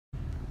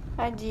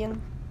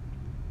1.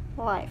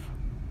 Live.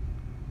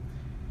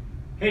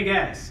 Hey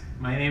guys,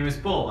 my name is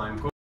Paul. I'm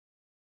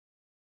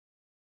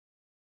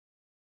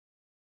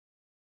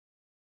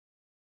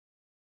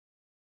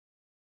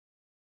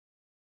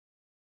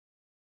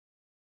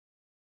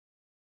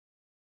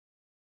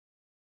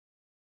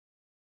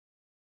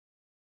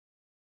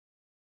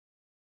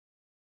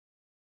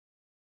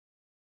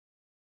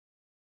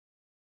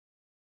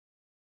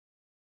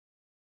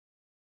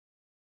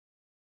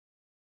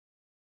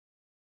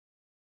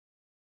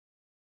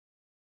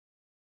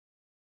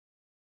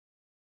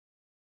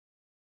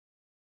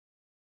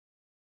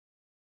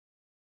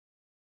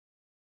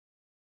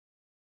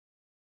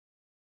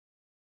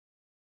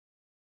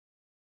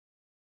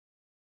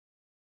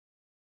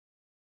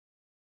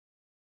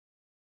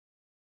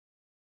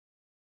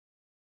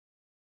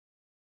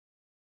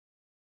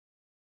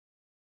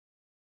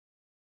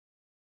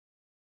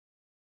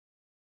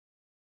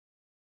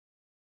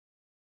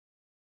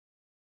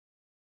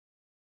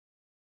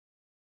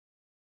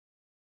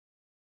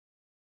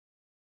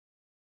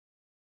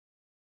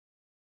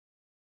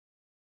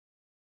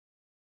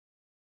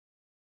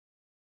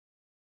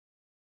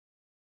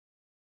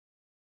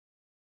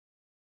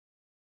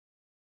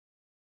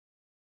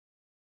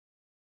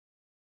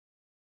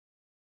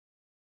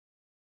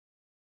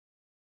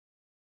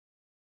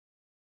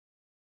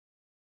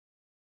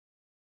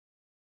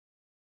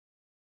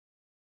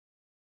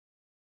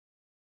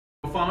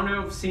co-founder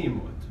of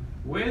Cinemod.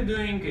 We're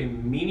doing a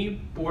mini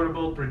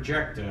portable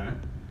projector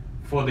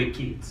for the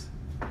kids.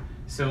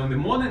 So in the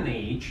modern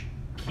age,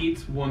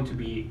 kids want to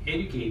be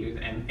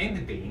educated and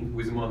entertained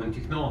with modern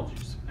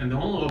technologies. And the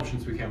only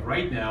options we have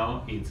right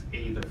now is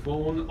either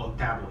phone or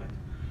tablet.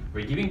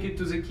 We're giving it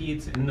to the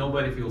kids and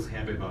nobody feels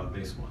happy about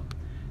this one.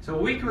 So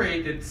we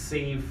created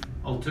safe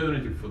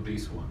alternative for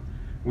this one,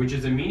 which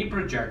is a mini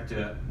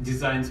projector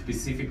designed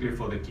specifically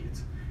for the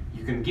kids.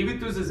 You can give it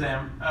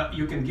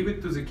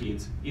to the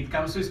kids. It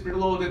comes with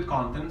preloaded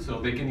content, so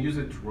they can use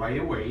it right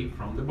away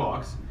from the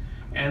box.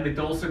 And it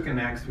also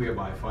connects via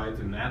Wi-Fi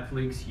to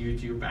Netflix,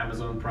 YouTube,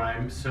 Amazon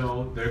Prime,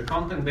 so their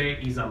content there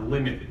is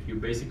unlimited. You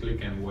basically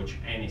can watch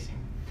anything.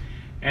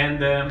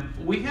 And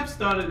we have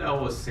started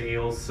our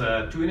sales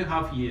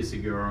 2.5 years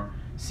ago.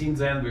 Since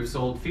then, we've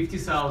sold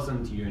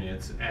 50,000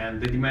 units, and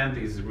the demand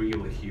is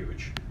really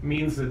huge.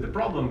 Means that the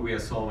problem we are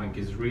solving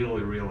is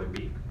really, really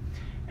big.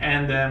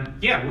 And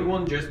yeah, we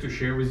want just to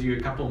share with you a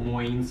couple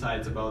more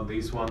insights about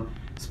this one,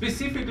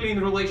 specifically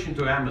in relation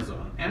to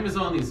Amazon.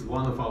 Amazon is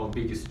one of our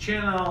biggest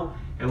channel,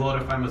 a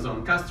lot of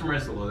Amazon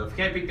customers, a lot of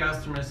happy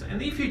customers.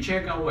 And if you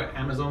check our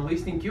Amazon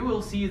listing, you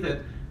will see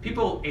that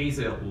people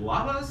either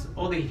love us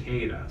or they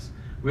hate us.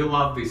 We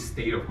love this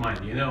state of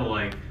mind, you know,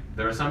 like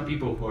there are some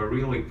people who are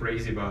really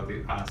crazy about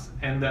us.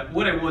 And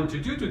what I want to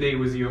do today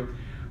with you,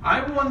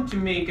 I want to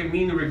make a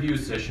mini review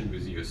session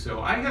with you.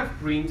 So I have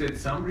printed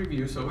some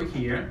reviews over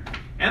here,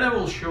 and I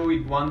will show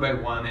it one by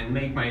one and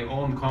make my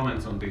own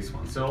comments on this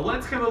one. So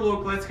let's have a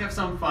look, let's have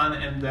some fun,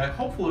 and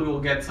hopefully we'll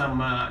get some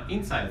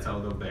insights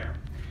out of there.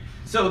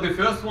 So the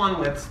first one,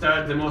 let's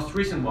start the most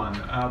recent one.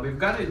 We've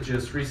got it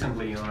just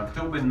recently on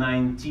October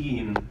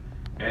 19,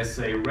 as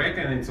I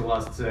reckon it's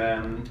last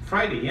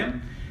Friday, yeah?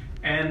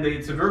 And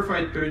it's a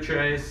verified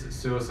purchase,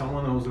 so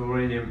someone was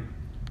already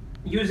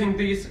using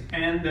this,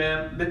 and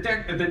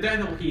the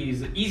title here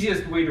is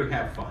Easiest Way to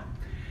Have Fun.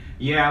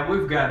 Yeah,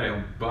 we've got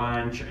a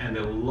bunch and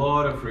a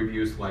lot of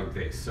reviews like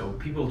this. So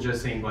people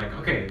just saying like,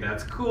 okay,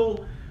 that's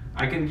cool.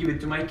 I can give it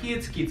to my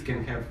kids. Kids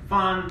can have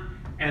fun.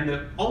 And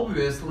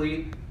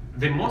obviously,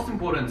 the most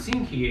important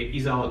thing here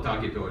is our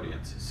target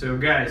audience. So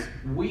guys,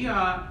 we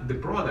are the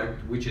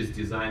product which is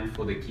designed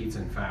for the kids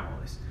and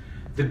families.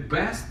 The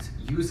best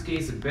use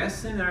case, the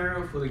best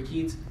scenario for the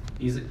kids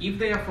is if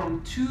they are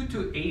from 2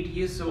 to 8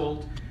 years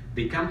old.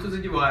 They come to the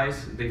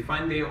device, they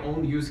find their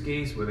own use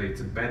case, whether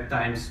it's a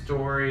bedtime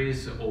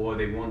stories, or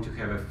they want to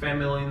have a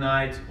family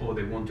night, or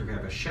they want to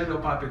have a shadow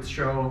puppet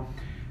show,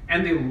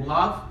 and they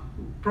love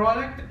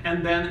product,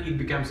 and then it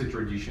becomes a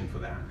tradition for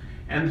them.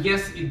 And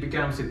yes, it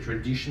becomes a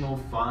traditional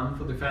fun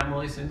for the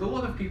families, and a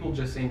lot of people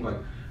just saying like,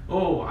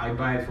 oh, I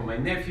buy it for my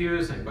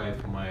nephews, I buy it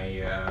for my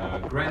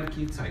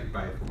grandkids, I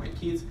buy it for my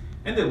kids,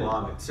 and they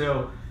love it.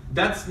 So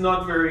that's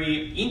not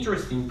very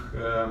interesting.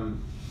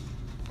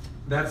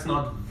 That's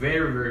not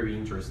very, very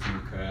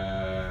interesting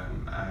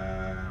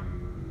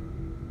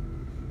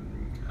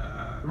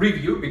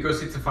review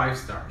because it's a 5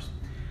 stars.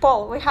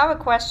 Paul, we have a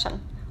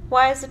question.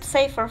 Why is it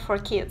safer for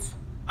kids?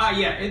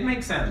 Yeah, it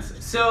makes sense.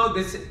 So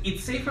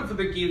it's safer for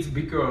the kids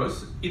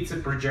because it's a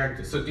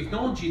projector. So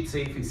technology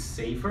itself is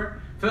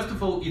safer. First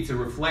of all, it's a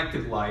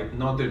reflected light,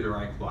 not the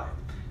direct light.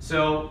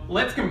 So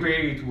let's compare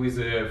it with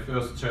the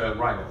first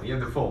rival, yeah,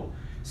 the phone.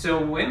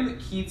 So when the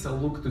kids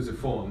look to the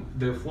phone,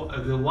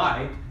 the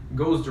light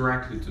goes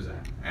directly to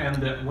them,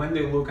 and when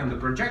they look on the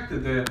projector,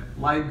 the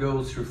light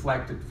goes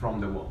reflected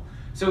from the wall.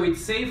 So it's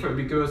safer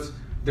because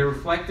the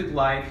reflected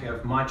light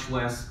have much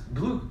less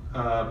blue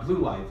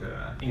light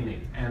in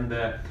it, and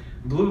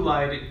blue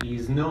light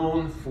is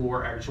known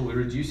for actually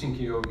reducing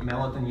your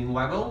melatonin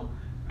level.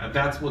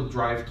 That's what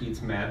drives kids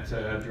mad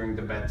during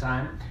the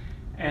bedtime.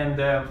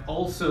 And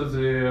also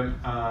the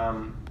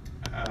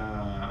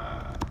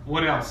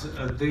what else?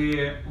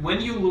 When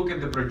you look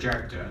at the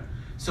projector,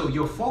 so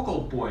your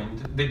focal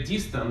point, the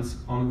distance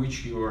on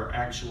which you are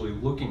actually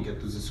looking at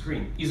the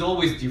screen is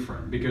always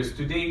different, because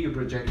today you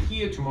project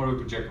here, tomorrow you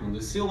project on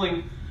the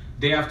ceiling,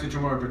 day after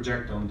tomorrow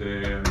project on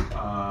the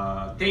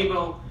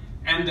table,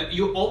 and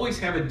you always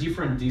have a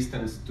different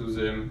distance to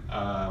the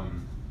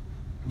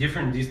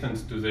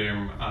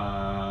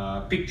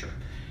picture.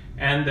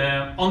 And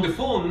on the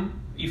phone,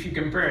 if you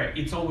compare,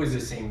 it's always the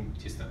same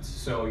distance.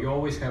 So you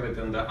always have it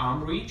in the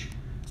arm reach.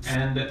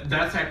 And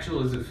that's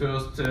actually the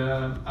first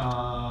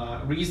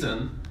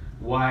reason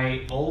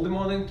why all the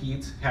modern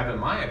kids have a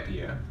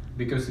myopia,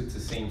 because it's the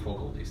same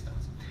focal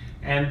distance.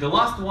 And the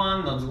last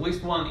one, not the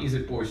least one, is a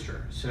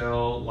posture.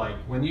 So like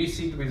when you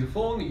sit with the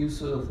phone, you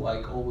sort of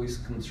like always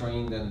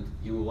constrained and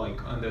you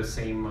like on the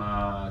same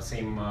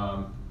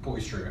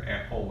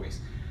posture always.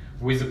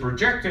 With the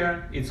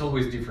projector, it's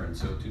always different.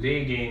 So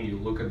today again, you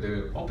look at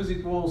the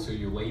opposite wall, so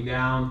you lay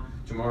down,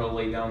 tomorrow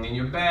lay down in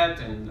your bed,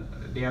 and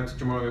the day after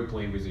tomorrow you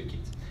play with your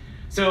kids.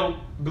 So,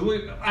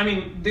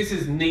 this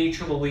is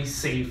naturally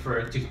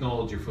safer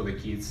technology for the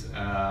kids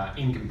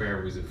in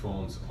comparison with the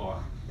phones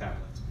or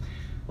tablets.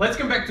 Let's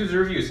come back to the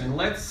reviews and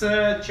let's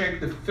check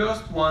the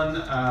first one,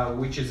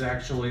 which is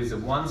actually the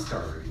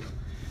 1-star review.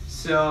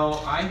 So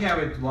I have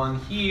it one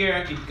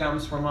here. It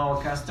comes from our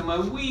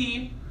customer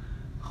Wee,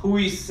 who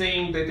is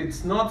saying that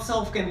it's not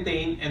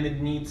self-contained and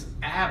it needs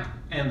app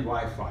and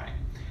Wi-Fi.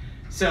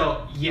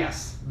 So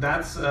yes,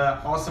 that's an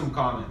awesome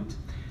comment.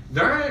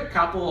 There are a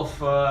couple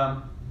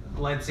of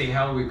let's say,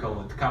 how we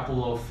call it,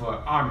 couple of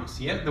armies.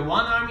 Yeah, the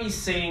one army is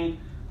saying,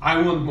 I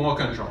want more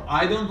control.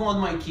 I don't want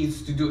my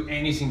kids to do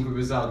anything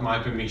without my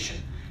permission.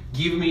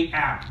 Give me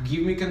app,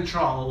 give me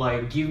control,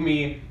 like give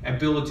me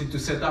ability to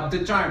set up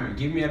the timer,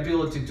 give me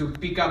ability to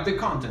pick up the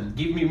content,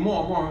 give me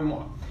more and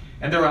more.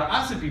 And there are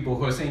other people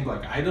who are saying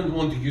like, I don't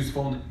want to use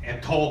phone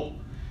at all.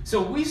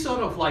 So we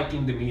sort of like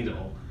in the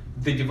middle.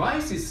 The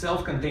device is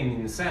self-contained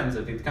in the sense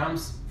that it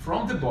comes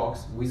from the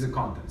box with the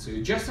content. So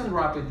you just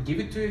unwrap it, give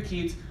it to your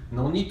kids,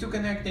 no need to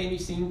connect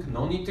anything,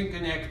 no need to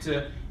connect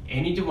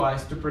any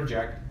device to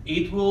project.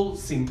 It will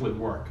simply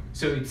work.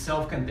 So it's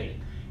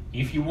self-contained.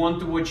 If you want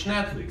to watch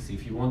Netflix,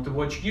 if you want to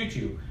watch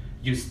YouTube,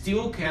 you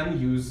still can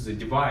use the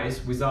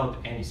device without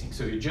anything.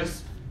 So you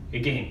just,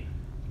 again,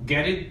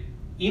 get it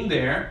in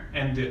there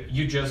and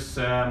you just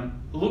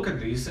look at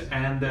this,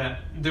 and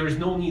there is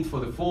no need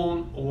for the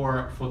phone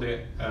or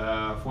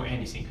for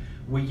anything.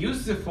 We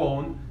use the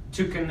phone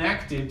to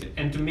connect it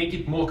and to make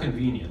it more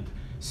convenient.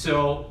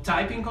 So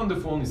typing on the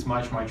phone is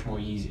much more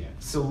easier.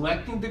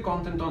 Selecting the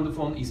content on the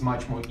phone is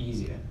much more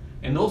easier.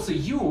 And also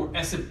you,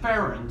 as a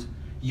parent,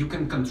 you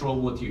can control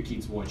what your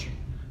kids watching.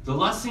 The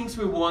last things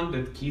we want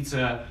that kids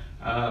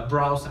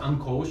browse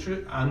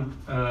unkosher,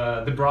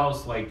 the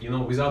browse like,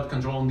 without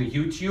controlling the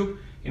YouTube.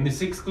 In the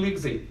 6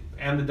 clicks, they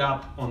ended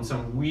up on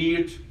some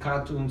weird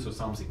cartoons or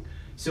something.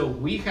 So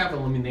we have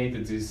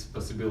eliminated this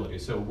possibility.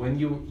 So when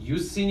you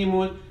use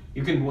Cinemode,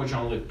 you can watch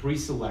only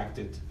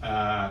pre-selected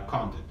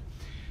content.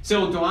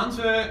 So to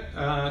answer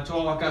to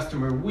our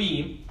customer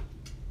Wee,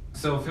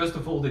 so first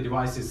of all, the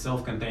device is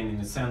self-contained in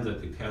the sense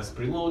that it has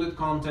preloaded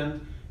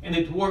content and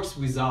it works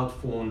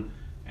without phone.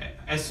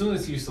 As soon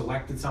as you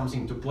selected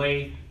something to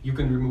play, you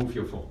can remove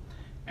your phone.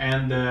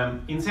 And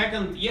in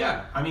second,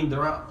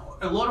 there are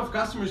a lot of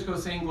customers who are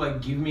saying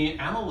like, give me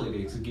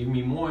analytics, give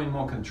me more and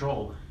more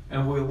control,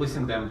 and we'll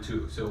listen to them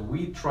too. So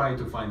we try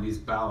to find this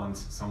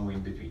balance somewhere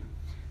in between.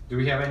 Do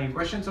we have any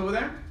questions over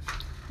there?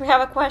 We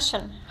have a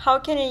question. How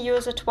can you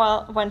use it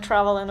when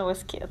traveling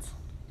with kids?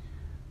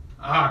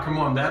 Come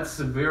on, that's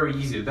very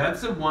easy.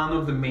 That's one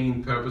of the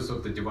main purpose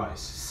of the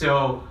device.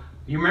 So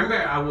you remember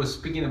I was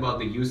speaking about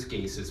the use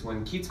cases.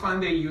 When kids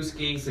find their use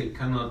case, they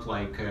cannot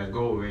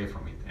go away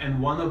from it.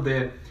 And one of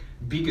the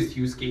biggest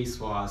use case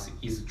for us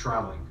is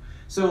traveling.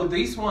 So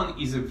this one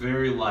is a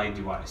very light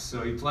device.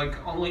 So it's like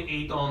only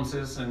 8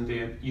 ounces and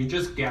you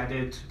just get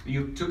it,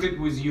 you took it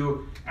with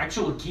you.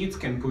 Actually, kids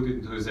can put it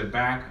into their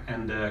bag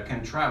and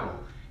can travel.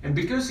 And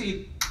because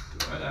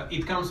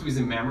it comes with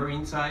a memory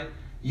inside,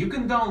 you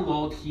can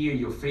download here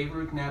your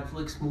favorite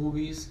Netflix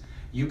movies.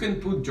 You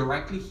can put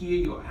directly here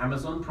your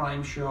Amazon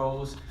Prime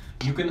shows.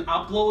 You can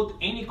upload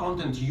any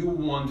content you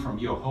want from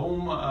your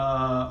home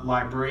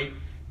library.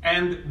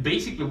 And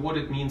basically what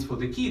it means for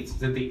the kids,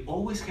 that they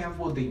always have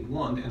what they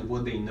want and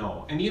what they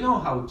know. And you know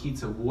how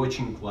kids are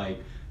watching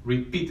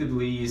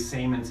repeatedly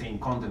same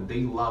content.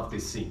 They love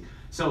this thing.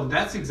 So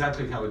that's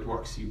exactly how it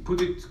works. You put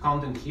it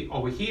content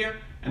over here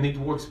and it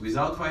works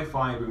without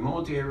Wi-Fi,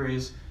 remote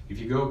areas. If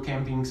you go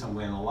camping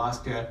somewhere in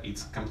Alaska,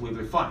 it's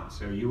completely fine.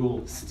 So you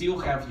will still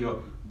have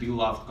your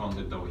beloved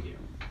content over here.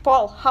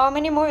 Paul, how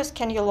many movies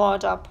can you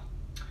load up?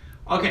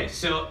 Okay,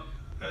 so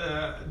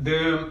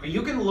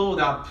you can load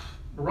up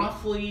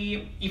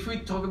roughly, if we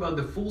talk about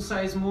the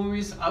full-size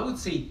movies, I would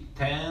say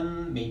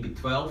 10, maybe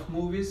 12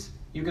 movies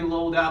you can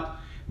load up.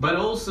 But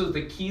also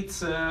the kids,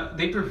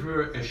 they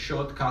prefer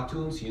short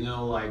cartoons,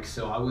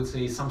 so I would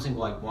say something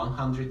like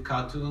 100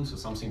 cartoons or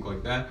something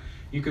like that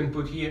you can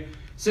put here.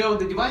 So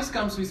the device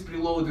comes with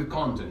preloaded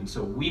content,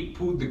 so we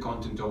put the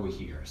content over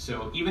here.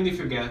 So even if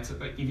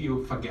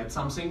you forget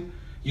something,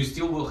 you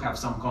still will have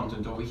some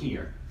content over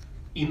here.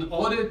 In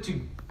order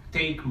to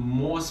take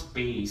more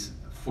space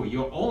for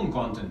your own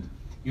content,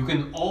 you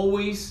can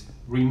always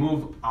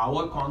remove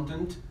our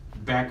content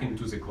back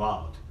into the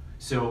cloud.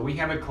 So we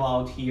have a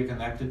cloud here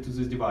connected to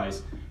this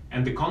device,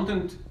 and the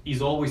content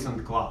is always on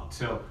the cloud.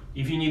 So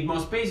if you need more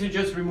space, you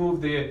just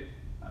remove the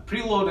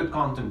preloaded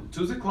content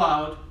to the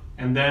cloud,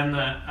 and then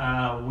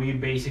you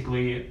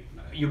basically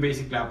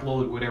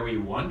upload whatever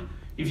you want.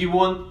 If you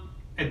want,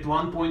 at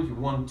one point you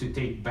want to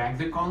take back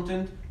the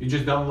content, you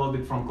just download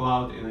it from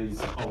cloud and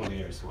it's over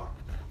there as well.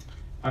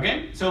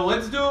 Okay, so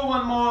let's do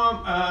one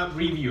more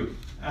review.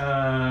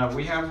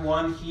 We have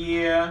one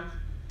here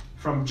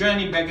from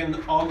Johnny back in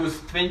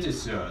August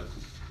 23rd.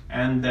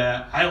 And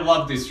I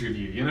love this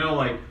review, you know,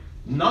 like,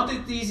 not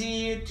as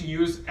easy to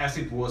use as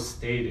it was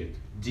stated,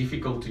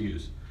 difficult to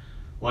use.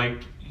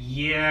 Like,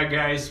 yeah,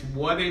 guys,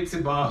 what it's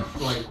about,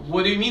 like,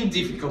 what do you mean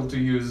difficult to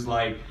use?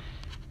 Like,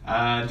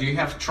 do you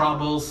have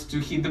troubles to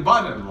hit the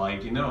button?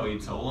 Like, you know,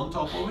 it's all on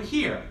top over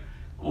here.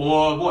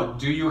 Or what,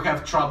 do you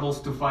have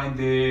troubles to find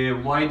the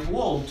white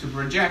wall to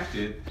project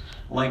it?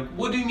 Like,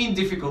 what do you mean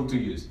difficult to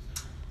use?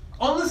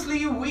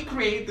 Honestly, we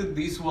created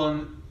this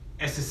one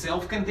as a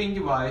self-contained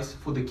device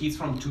for the kids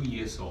from 2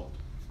 years old.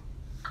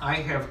 I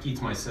have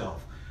kids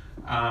myself.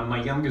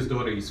 My youngest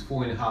daughter is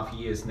 4.5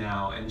 years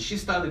now, and she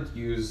started to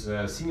use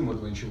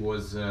Cinemode when she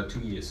was 2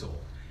 years old.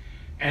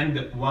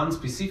 And one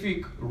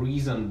specific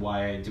reason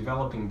why I'm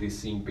developing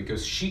this thing,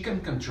 because she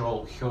can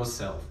control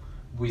herself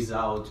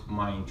without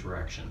my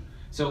interaction.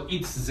 So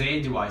it's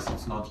their device,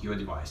 it's not your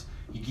device.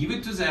 You give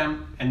it to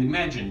them, and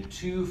imagine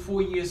 2,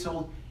 4 years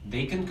old,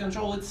 they can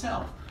control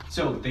itself.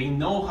 So they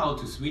know how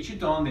to switch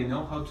it on, they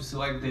know how to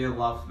select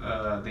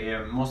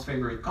their most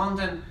favorite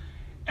content,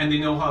 and they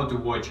know how to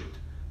watch it.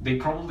 They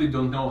probably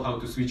don't know how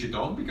to switch it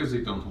off because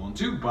they don't want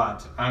to,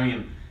 but I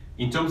mean,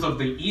 in terms of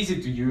the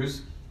easy to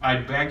use, I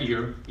beg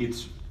you,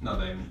 it's not,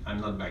 I'm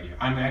not begging you,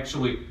 I'm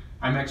actually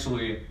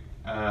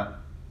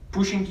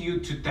pushing you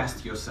to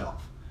test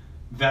yourself.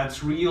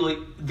 That's really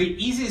the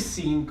easiest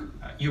thing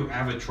you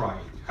ever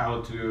tried,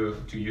 how to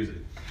use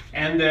it.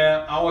 And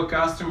our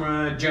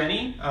customer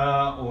Jenny,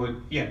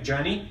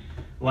 Jenny,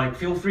 like,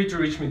 feel free to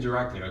reach me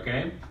directly,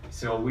 okay?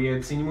 So we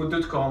at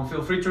cinemode.com,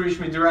 feel free to reach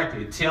me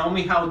directly. Tell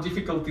me how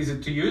difficult is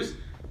it to use.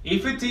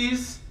 If it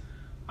is,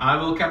 I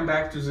will come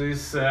back to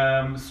this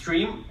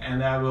stream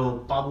and I will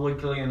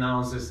publicly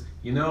announce this.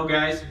 You know,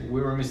 guys,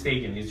 we were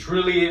mistaken. It's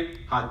really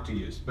hard to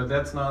use, but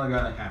that's not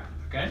gonna happen,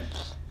 okay?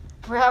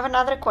 We have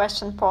another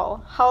question,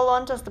 Paul. How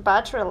long does the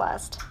battery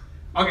last?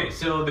 Okay,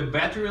 so the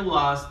battery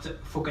lasts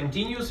for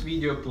continuous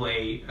video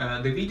play.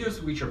 The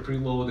videos which are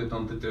preloaded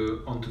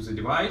onto the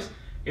device,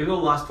 it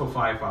will last for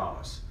 5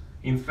 hours.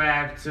 In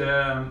fact,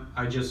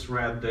 I just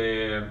read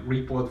the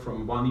report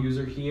from one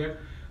user here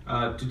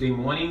today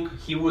morning.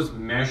 He was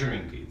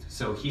measuring it.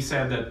 So he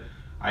said that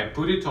I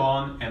put it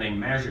on and I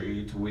measure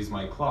it with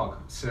my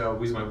clock, so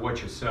with my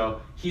watch.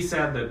 So he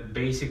said that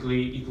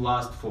basically it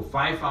lasts for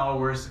 5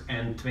 hours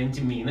and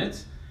 20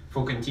 minutes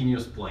for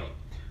continuous play.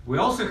 We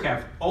also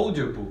have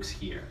audiobooks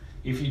here.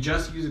 If you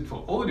just use it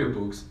for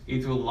audiobooks,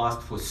 it will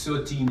last for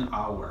 13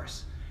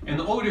 hours. And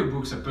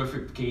audiobooks are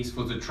perfect case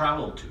for the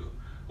travel too.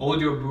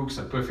 Audiobooks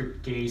are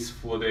perfect case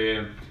for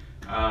the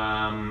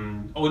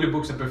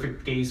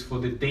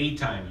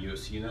daytime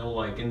use. You know,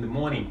 like in the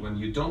morning when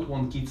you don't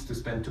want kids to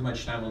spend too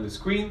much time on the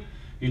screen,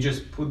 you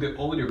just put the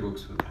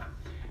audiobooks with them.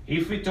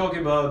 If we talk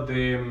about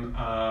the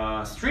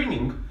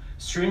streaming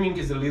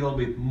is a little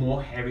bit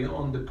more heavy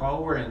on the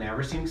power and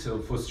everything. So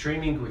for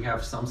streaming, we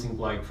have something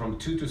like from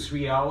 2 to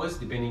 3 hours,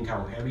 depending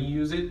how heavy you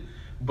use it.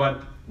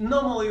 But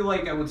normally,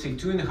 like I would say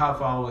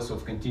 2.5 hours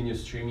of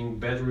continuous streaming,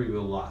 battery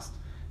will last.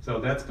 So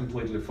that's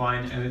completely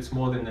fine, and it's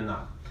more than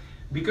enough.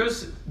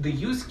 Because the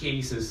use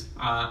cases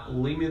are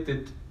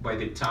limited by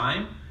the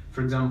time.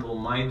 For example,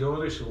 my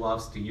daughter, she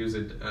loves to use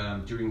it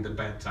during the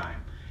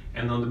bedtime.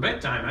 And on the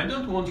bedtime, I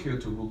don't want her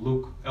to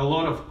look a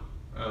lot of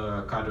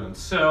cartoons.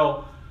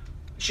 So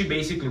she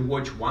basically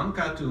watch one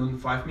cartoon,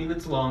 5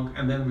 minutes long,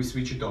 and then we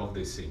switch it off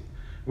this thing.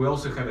 We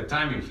also have a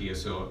timer here,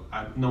 so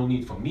no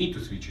need for me to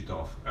switch it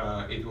off.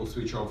 It will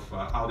switch off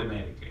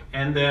automatically.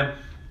 And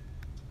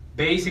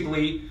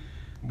basically,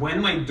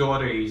 when my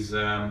daughter is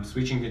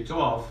switching it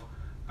off,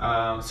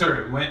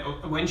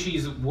 when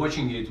she's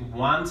watching it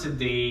once a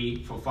day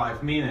for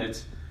 5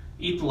 minutes,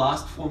 it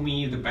lasts for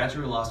me, the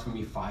battery lasts for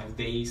me 5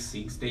 days,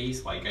 6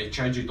 days. Like, I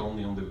charge it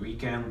only on the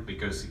weekend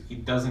because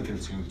it doesn't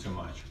consume too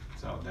much.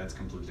 So that's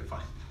completely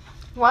fine.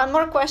 One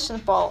more question,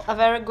 Paul, a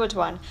very good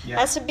one.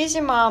 Yeah. As a busy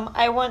mom,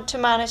 I want to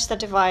manage the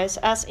device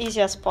as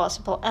easy as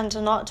possible and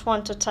do not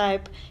want to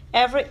type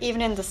every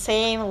evening the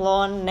same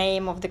long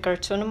name of the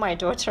cartoon my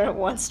daughter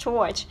wants to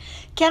watch.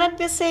 Can it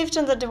be saved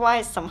on the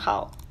device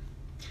somehow?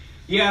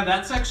 Yeah,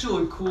 that's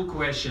actually a cool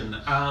question.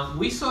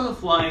 We sort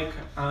of like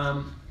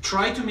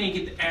try to make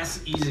it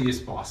as easy as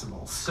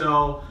possible.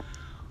 So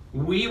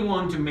we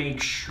want to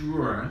make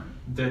sure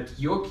that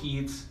your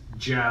kids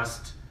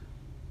just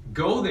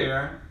go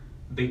there,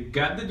 they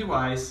get the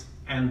device,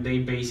 and they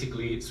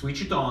basically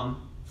switch it on,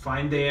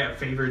 find their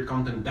favorite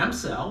content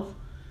themselves,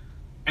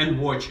 and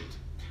watch it.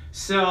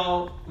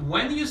 So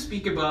when you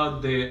speak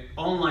about the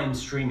online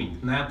streaming,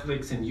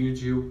 Netflix and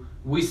YouTube,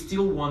 we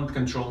still want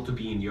control to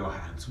be in your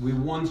hands. We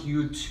want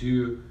you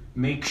to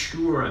make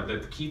sure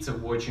that kids are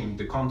watching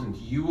the content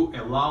you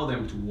allow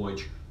them to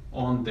watch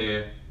on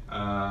the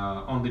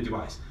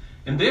device.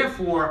 And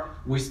therefore,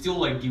 we still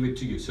like give it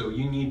to you. So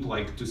you need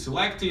like to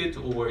select it,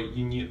 or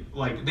you need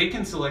like they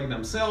can select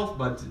themselves,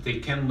 but they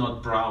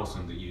cannot browse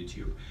on the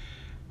YouTube.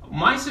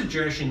 My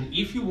suggestion,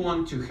 if you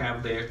want to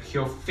have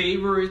your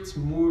favorite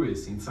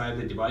movies inside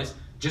the device,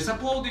 just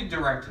upload it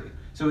directly.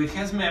 So it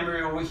has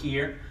memory over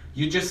here.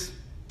 You just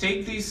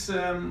take this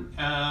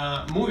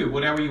movie,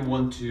 whatever you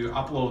want to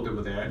upload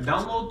over there,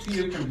 download to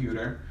your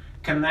computer,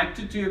 connect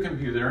it to your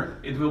computer.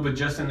 It will be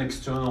just an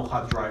external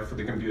hard drive for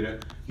the computer.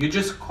 You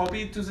just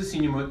copy it to the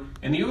Cinemood,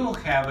 and you will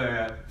have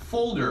a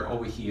folder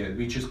over here,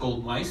 which is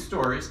called My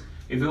Stories.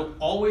 It will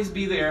always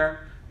be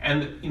there,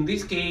 and in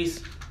this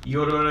case,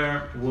 your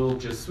daughter will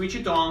just switch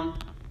it on,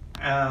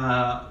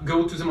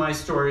 go to the My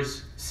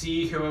Stories,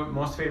 see her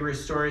most favorite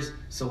stories,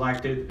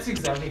 select it. That's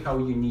exactly how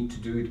you need to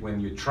do it when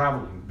you're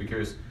traveling,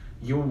 because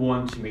you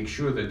want to make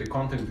sure that the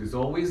content is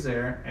always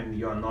there and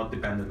you are not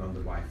dependent on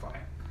the Wi-Fi.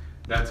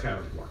 That's how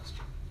it works.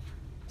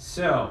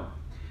 So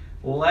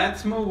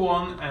let's move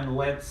on and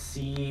let's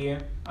see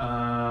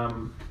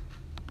the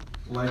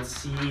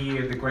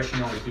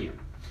question over here.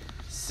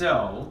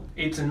 So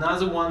it's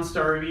another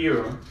 1-star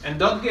review, and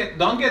don't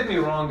get me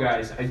wrong,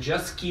 guys. I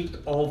just skipped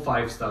all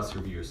 5-star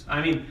reviews.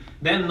 I mean,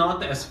 they're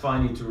not as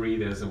funny to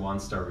read as the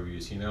 1-star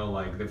reviews. You know,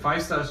 like the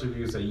 5-star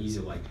reviews are easy,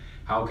 like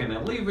how can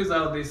I live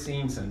without these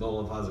things and all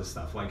of other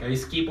stuff. Like I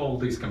skip all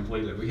this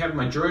completely. We have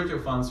majority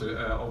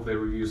of the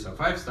reviews are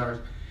 5 stars,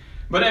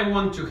 but I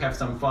want to have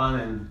some fun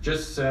and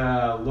just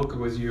look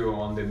with you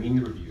on the mini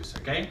reviews.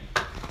 Okay.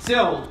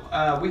 So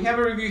we have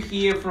a review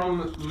here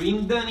from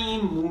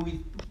Lindani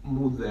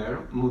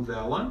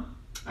Mudela.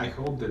 I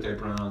hope that I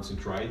pronounce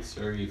it right.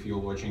 Sorry if you're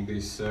watching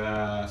this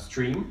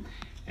stream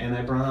and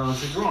I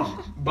pronounce it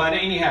wrong. But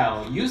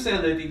anyhow, you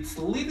said that it's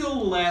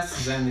little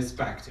less than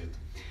expected.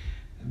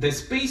 The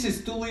space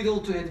is too little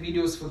to add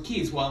videos for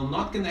kids while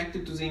not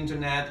connected to the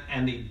internet,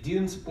 and it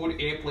didn't support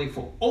AirPlay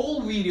for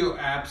all video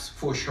apps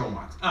for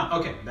Showmax.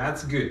 Okay,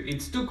 that's good.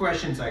 It's 2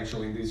 questions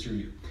actually in this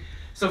review.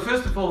 So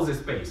first of all, the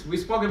space. We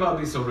spoke about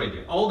this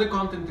already. All the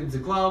content in the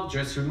cloud,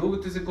 just remove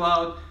it to the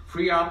cloud,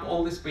 free up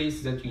all the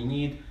space that you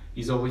need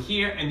is over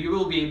here, and you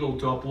will be able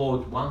to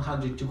upload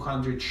 100,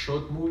 200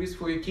 short movies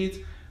for your kids.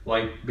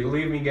 Like,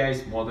 believe me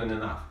guys, more than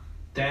enough.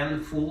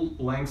 10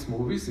 full-length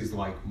movies is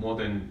like more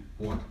than,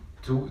 what,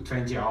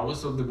 20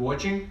 hours of the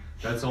watching.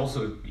 That's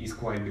also is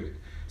quite good.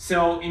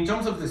 So in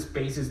terms of the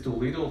space is too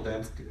little,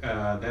 that's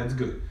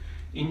good.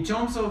 In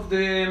terms of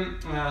the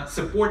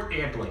support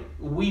AirPlay,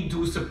 we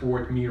do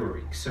support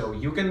mirroring. So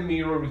you can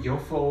mirror your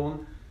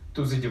phone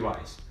to the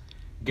device.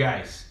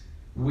 Guys,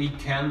 we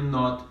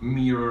cannot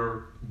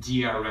mirror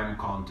DRM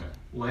content.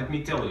 Let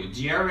me tell you,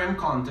 DRM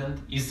content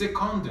is the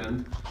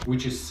content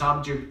which is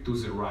subject to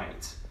the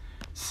rights.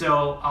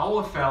 So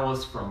our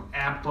fellows from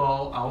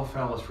Apple, our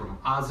fellows from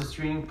other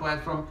streaming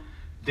platform,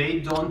 they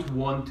don't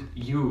want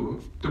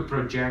you to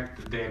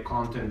project their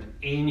content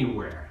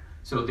anywhere.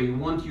 So they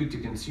want you to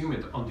consume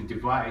it on the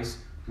device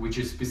which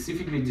is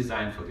specifically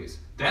designed for this.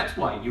 That's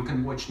why you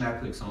can watch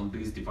Netflix on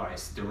this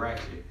device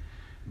directly.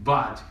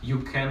 But you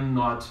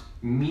cannot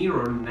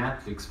mirror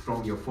Netflix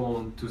from your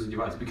phone to the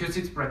device because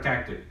it's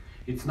protected.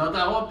 It's not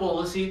our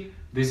policy.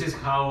 This is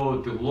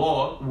how the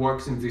law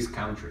works in this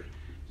country.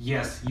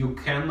 Yes, you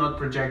cannot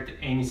project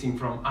anything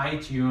from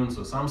iTunes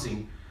or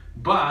something,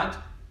 but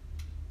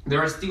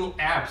there are still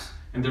apps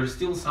and there are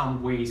still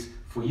some ways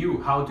for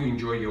you how to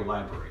enjoy your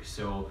library.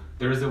 So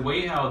there is a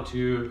way how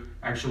to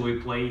actually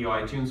play your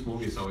iTunes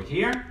movies over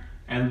here,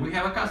 and we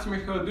have a customer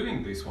who are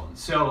doing this one.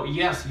 So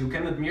yes, you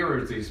cannot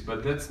mirror this,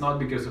 but that's not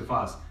because of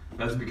us,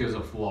 that's because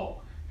of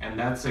law, and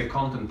that's a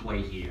content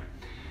play here.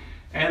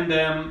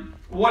 And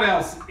what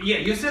else? Yeah,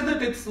 you said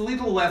that it's a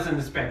little less than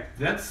expected.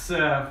 That's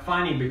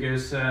funny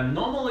because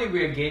normally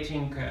we are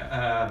getting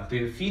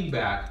the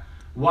feedback,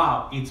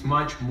 wow, it's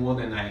much more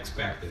than I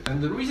expected.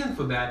 And the reason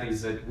for that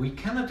is that we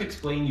cannot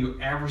explain you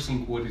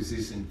everything what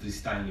is in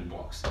this tiny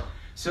box.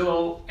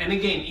 So, and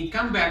again, it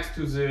comes back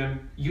to the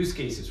use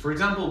cases. For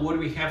example, what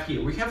we have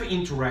here, we have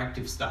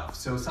interactive stuff.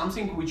 So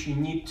something which you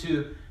need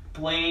to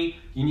play,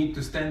 you need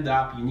to stand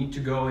up, you need to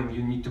go and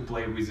you need to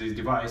play with this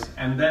device.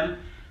 And then,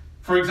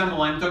 for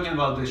example, I'm talking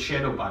about the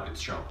Shadow Puppet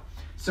Show.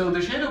 So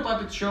the Shadow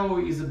Puppet Show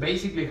is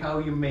basically how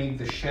you make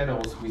the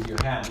shadows with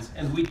your hands,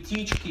 and we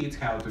teach kids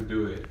how to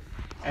do it.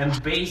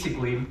 And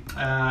basically,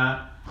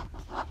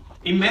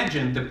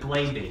 imagine the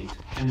play date,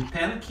 and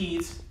 10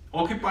 kids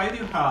occupy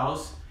your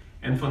house,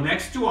 and for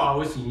next 2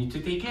 hours you need to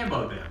take care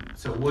about them.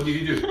 So what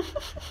do?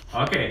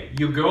 Okay,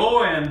 you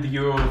go and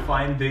you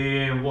find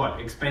the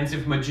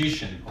expensive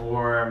magician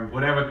or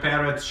whatever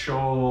parrot show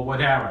or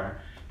whatever.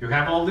 You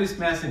have all this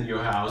mess in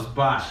your house,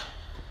 but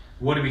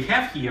what we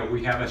have here,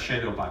 we have a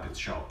shadow puppet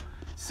show.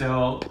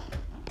 So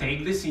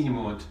take the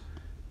Cinemode,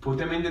 put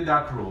them in the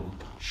dark room,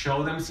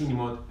 show them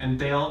Cinemode, and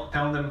tell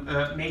them,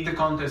 make the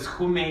contest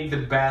who made the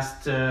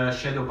best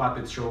shadow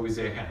puppet show with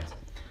their hands.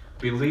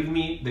 Believe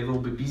me, they will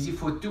be busy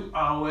for 2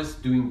 hours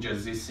doing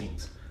just these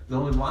things. The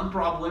only one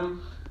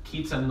problem,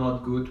 kids are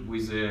not good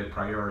with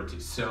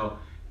priorities. So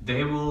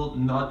they will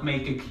not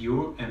make a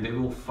queue and they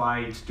will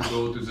fight to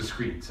go to the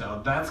screen.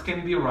 So that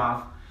can be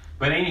rough.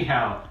 But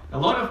anyhow, a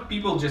lot of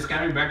people just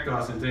coming back to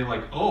us and saying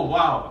like, oh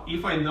wow,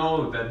 if I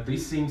know that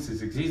these things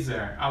exist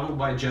there, I will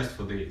buy just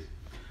for this.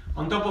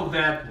 On top of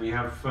that, we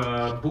have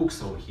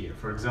books over here.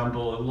 For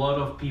example, a lot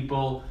of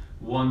people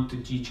want to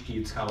teach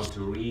kids how to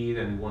read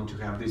and want to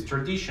have this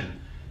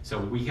tradition. So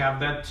we have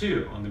that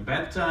too. On the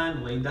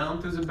bedtime, lay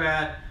down to the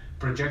bed,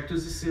 project to the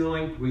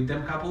ceiling, read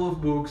them a couple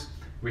of books.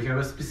 We have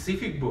a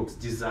specific books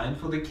designed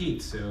for the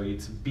kids, so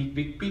it's a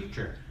big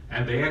picture.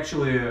 And they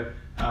actually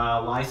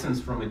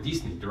licensed from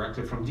Disney,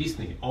 directly from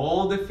Disney.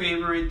 All the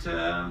favorite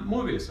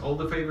movies, all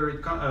the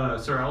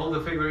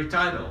favorite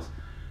titles,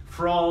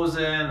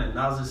 Frozen and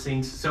other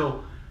things.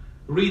 So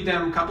read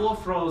them, couple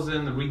of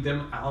Frozen, read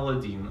them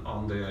Aladdin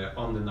on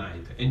the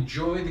night.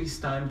 Enjoy this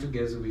time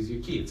together with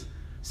your kids.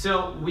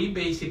 So we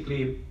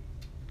basically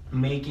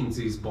making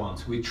these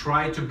bonds. We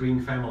try to bring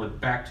family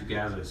back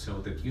together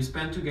so that you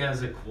spend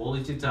together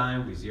quality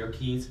time with your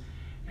kids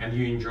and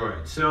you enjoy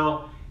it.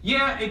 So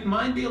yeah, it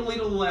might be a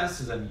little less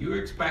than you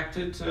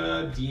expected,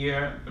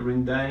 dear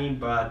Rindani,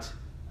 but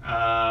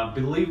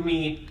believe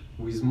me,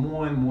 with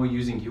more and more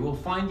using, you will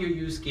find your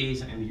use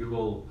case and you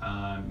will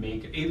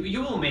make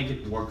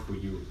it work for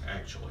you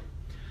actually.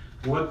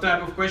 What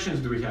type of questions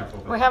do we have?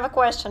 We have a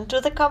question.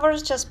 Do the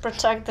covers just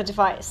protect the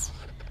device?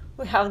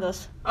 We have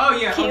those. Oh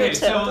yeah, okay,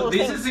 so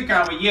this is the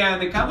cover. Yeah,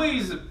 the cover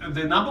is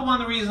the number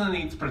one reason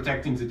it's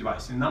protecting the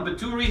device. And number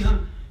two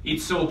reason,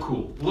 it's so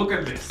cool. Look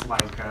at this,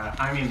 like,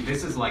 I mean,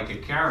 this is like a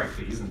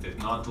character, isn't it?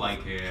 Not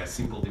like a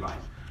simple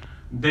device.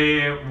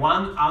 The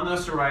one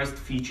unauthorized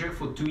feature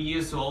for 2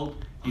 years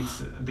old,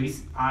 it's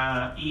these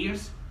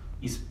ears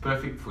is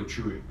perfect for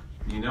chewing.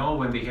 You know,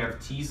 when they have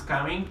teeth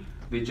coming,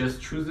 they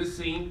just chew the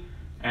thing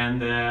and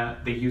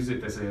they use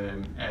it as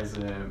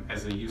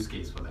a use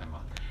case for them.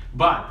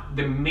 But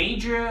the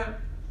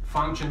major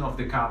function of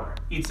the cover,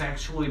 it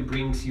actually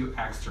brings you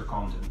extra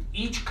content.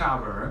 Each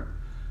cover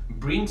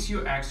brings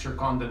you extra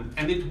content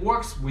and it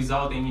works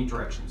without any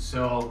interaction.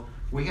 So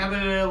we have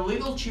a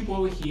little chip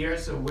over here.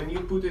 So when you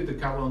put the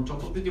cover on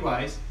top of the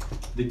device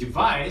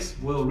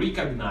will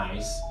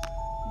recognize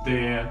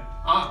the,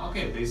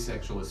 okay, this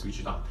actually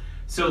switched on.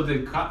 So the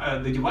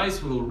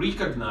device will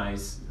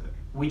recognize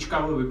which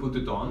cover we put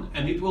it on,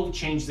 and it will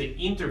change the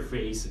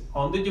interface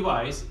on the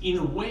device in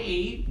a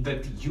way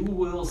that you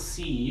will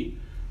see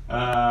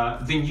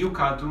the new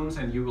cartoons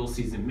and you will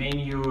see the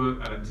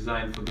menu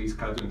designed for these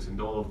cartoons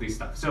and all of this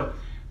stuff. So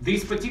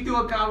this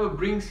particular cover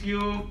brings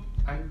you,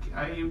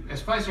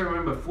 as far as I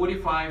remember,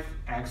 45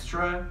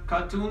 extra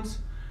cartoons,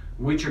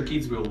 which your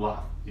kids will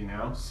love, you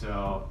know,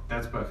 so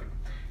that's perfect.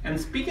 And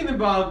speaking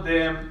about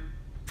the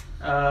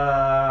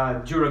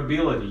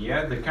durability,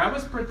 yeah, the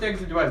covers protect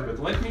the device, but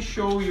let me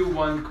show you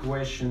one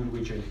question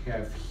which I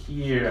have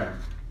here.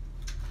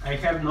 I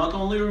have not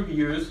only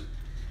reviews,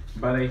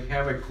 but I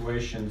have a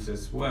questions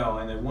as well,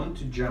 and I want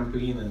to jump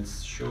in and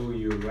show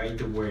you right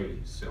away.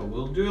 So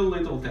we'll do a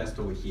little test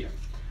over here.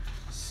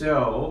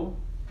 So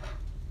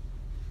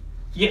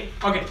yeah,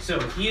 okay, so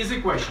here's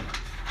a question.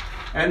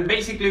 And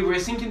basically we're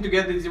syncing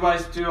together the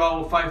device to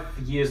our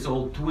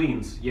 5-year-old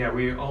twins. Yeah,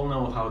 we all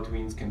know how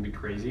twins can be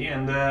crazy.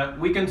 And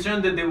we're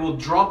concerned that they will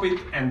drop it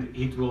and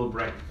it will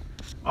break.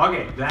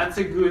 Okay, that's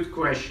a good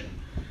question.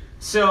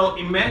 So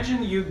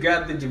imagine you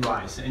got the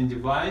device and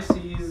device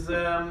is,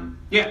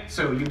 yeah,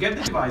 so you get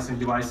the device and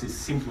device is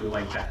simply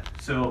like that.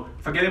 So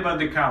forget about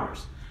the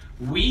covers.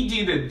 We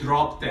did a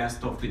drop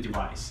test of the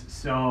device.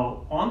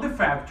 So on the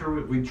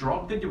factory, we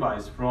dropped the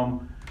device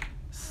from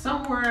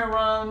somewhere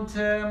around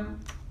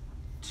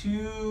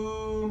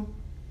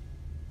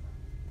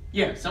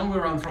somewhere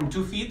around from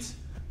 2 feet,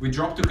 we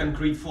drop to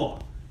concrete floor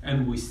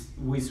and we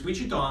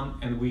switch it on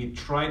and we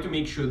try to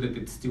make sure that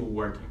it's still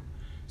working.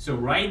 So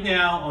right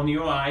now on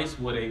your eyes,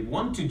 what I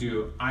want to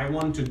do, I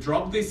want to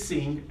drop this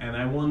thing and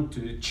I want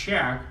to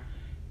check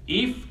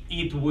if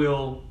it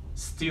will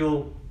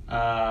still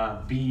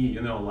be,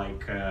 you know,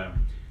 like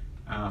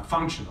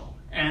functional.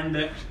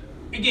 And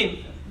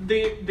again,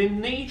 the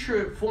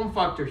nature form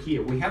factor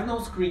here, we have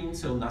no screen,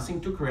 so nothing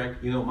to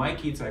correct. You know, my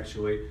kids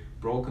actually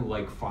broken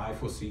like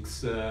 5 or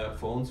 6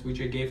 phones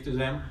which I gave to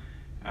them,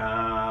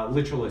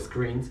 literally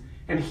screens.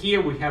 And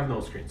here we have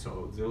no screen,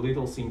 so the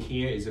little thing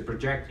here is a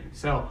projecting.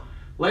 So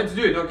let's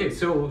do it. Okay,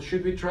 so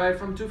should we try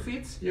from 2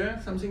 feet? Yeah,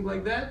 something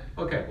like that.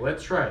 Okay,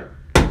 let's try it.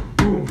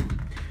 Boom.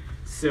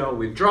 So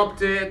we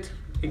dropped it.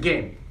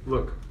 Again,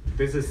 look,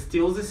 this is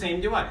still the same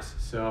device,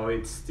 so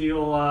it's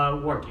still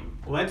working.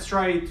 Let's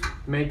try it,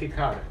 make it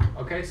harder.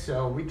 Okay,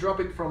 so we drop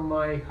it from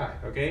my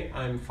height. Okay,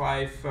 I'm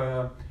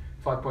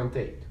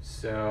 5.8.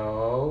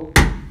 So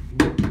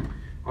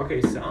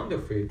okay, sound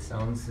of it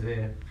sounds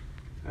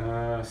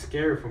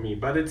scary for me,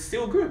 but it's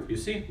still good. You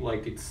see,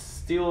 like it's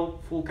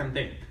still full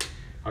contained.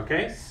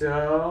 Okay,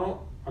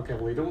 so okay,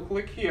 little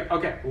click here.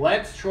 Okay,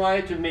 let's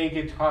try to make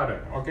it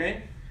harder.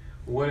 Okay,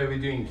 what are we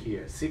doing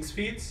here? 6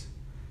 feet.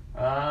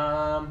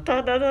 Da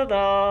da da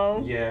da.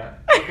 Yeah.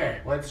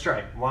 Okay, let's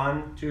try.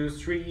 1, 2,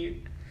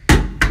 3.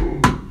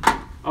 Boom.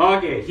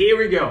 Okay, here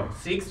we go.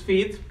 6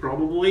 feet,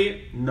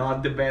 probably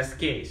not the best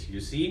case.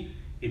 You see,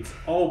 it's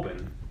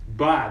open,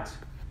 but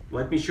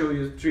let me show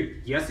you the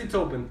trick. Yes, it's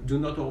open. Do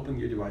not open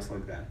your device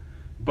like that.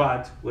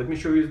 But let me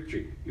show you the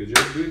trick. You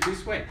just do it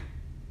this way,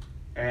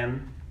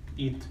 and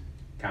it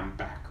comes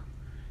back.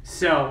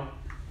 So,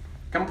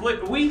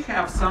 we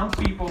have some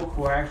people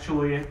who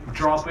actually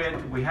drop it.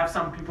 We have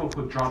some people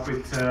who drop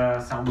it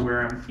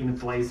somewhere in a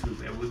place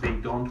where they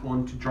don't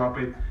want to drop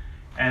it,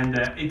 and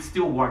it's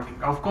still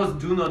working. Of course,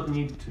 do not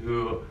need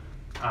to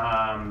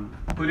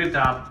put it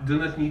up. Do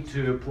not need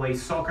to play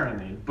soccer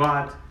on it,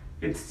 but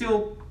it's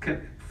still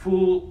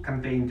full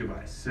contained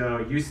device,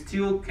 so you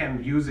still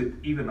can use it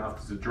even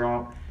after the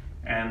drop.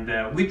 And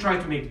we try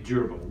to make it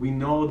durable. We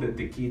know that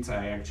the kids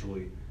are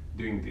actually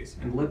doing this,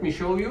 and let me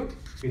show you,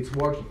 it's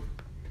working.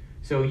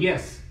 So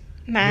yes,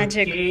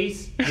 magic.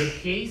 The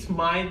case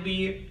might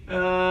be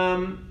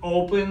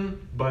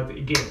open, but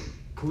again,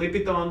 clip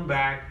it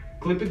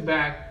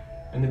back,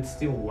 and it's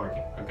still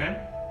working. Okay,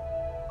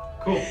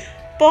 cool.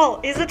 Paul,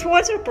 is it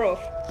waterproof?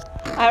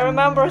 I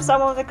remember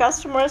some of the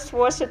customers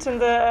wash it in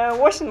the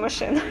washing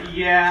machine.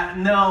 Yeah,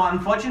 no,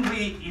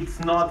 unfortunately, it's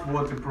not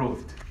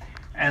waterproofed.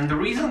 And the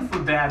reason for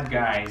that,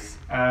 guys,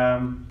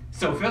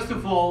 so first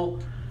of all,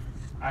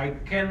 I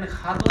can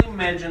hardly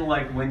imagine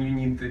like when you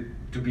need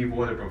to be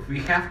waterproof. We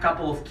have a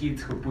couple of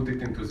kids who put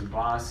it into the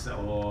bus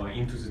or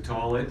into the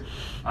toilet.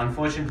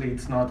 Unfortunately,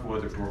 it's not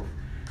waterproof.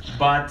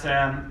 But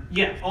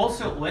yeah,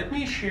 also let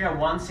me share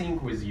one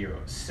thing with you.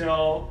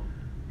 So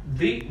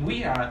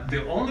we are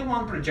the only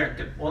one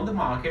projector on the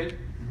market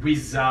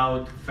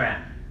without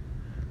fan.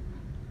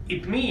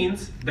 It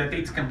means that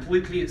it's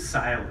completely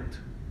silent.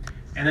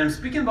 And I'm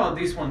speaking about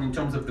this one in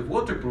terms of the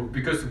waterproof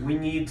because we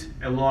need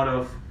a lot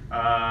of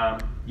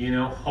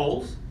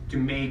holes to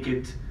make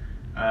it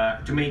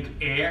to make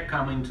air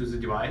come into the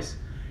device.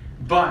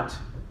 But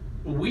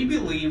we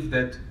believe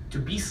that to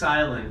be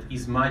silent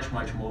is much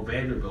more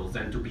valuable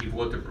than to be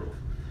waterproof,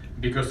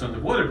 because on the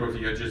waterproof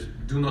you just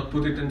do not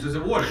put it into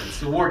the water, it's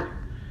still working.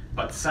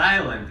 But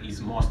silent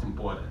is most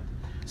important.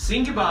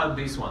 Think about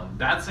this one.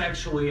 That's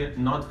actually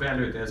not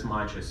valued as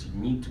much as you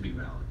need to be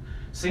valued.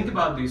 Think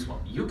about this one.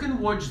 You can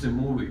watch the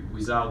movie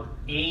without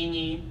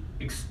any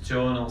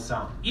external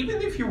sound.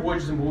 Even if you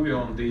watch the movie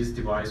on this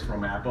device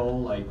from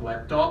Apple, like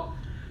laptop,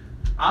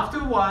 after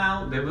a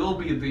while there will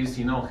be this,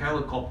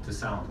 helicopter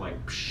sound,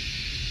 like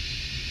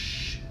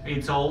psh.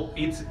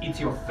 It's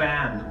your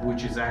fan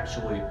which is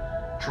actually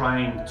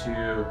trying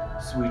to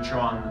switch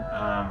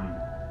on.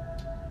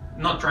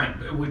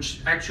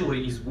 Which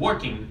actually is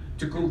working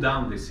to cool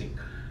down this thing.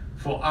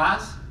 For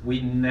us,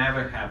 we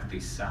never have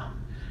this sound.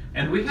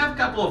 And we have a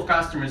couple of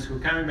customers who are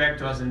coming back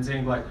to us and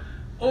saying like,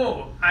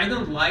 oh, I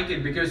don't like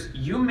it because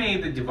you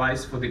made the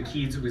device for the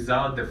kids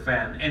without the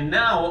fan, and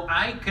now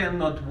I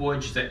cannot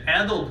watch the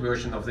adult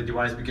version of the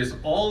device because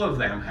all of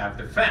them have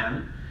the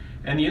fan.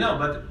 And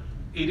but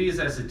it is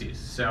as it is.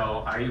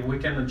 So we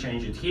cannot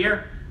change it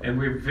here, and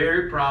we're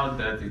very proud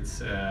that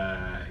it's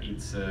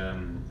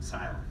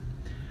silent.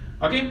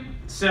 Okay,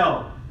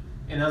 so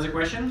another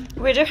question?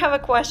 We do have a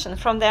question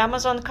from the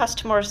Amazon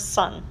customer's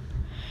son.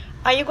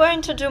 Are you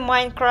going to do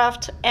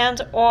Minecraft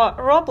and or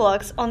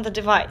Roblox on the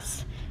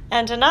device?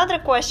 And another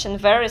question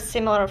very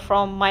similar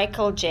from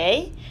Michael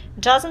J.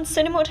 Doesn't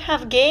Cinemood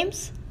have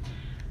games?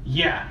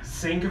 Yeah,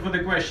 thank you for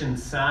the question,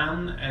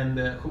 son. And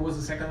who was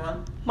the second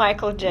one?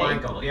 Michael J.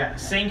 Michael, yeah.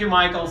 Thank you,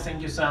 Michael.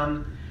 Thank you,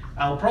 son.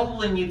 I'll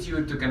probably need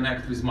you to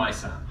connect with my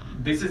son.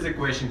 This is a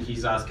question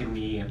he's asking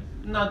me,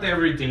 not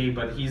every day,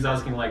 but he's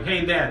asking like,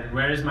 hey dad,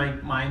 where is my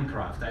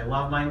Minecraft? I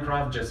love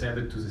Minecraft, just add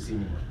it to the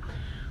Cinemood.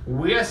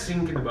 We are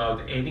thinking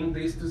about adding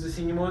this to the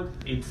Cinemood.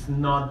 It's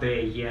not there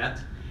yet.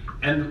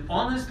 And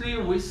honestly,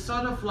 we're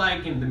sort of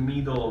like in the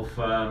middle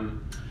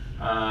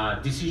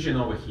of decision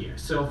over here.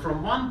 So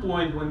from one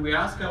point, when we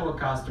ask our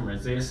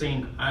customers, they're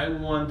saying, I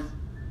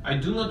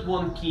do not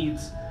want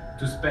kids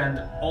to spend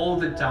all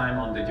the time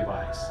on the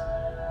device.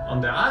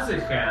 On the other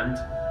hand,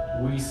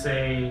 we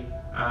say,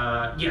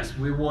 yes,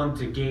 we want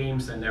the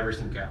games and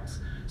everything else.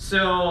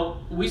 So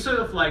we sort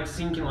of like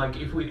thinking like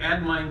if we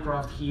add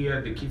Minecraft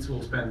here, the kids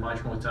will spend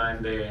much more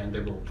time there and they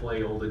will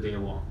play all the day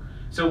long.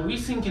 So we're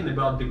thinking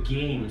about the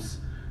games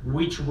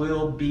which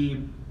will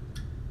be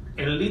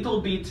a little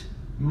bit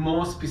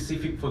more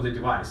specific for the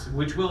device,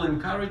 which will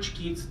encourage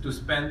kids to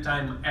spend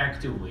time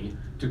actively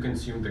to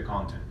consume the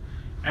content.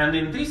 And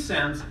in this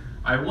sense,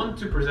 I want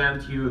to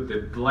present you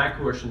the black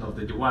version of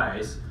the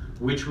device,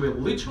 which we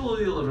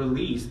literally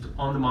released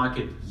on the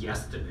market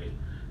yesterday.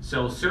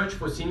 So search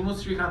for Cinemood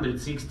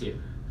 360.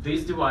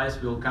 This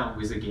device will come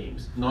with the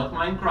games. Not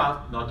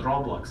Minecraft, not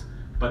Roblox,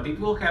 but it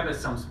will have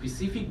some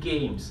specific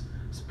games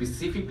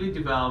specifically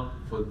developed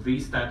for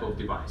this type of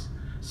device.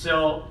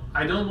 So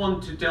I don't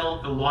want to tell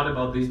a lot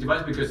about this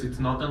device because it's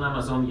not on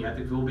Amazon yet.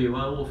 It will be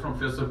available from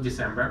 1st of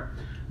December.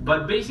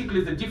 But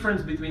basically the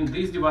difference between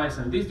this device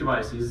and this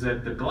device is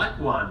that the black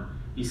one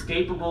is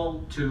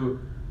capable to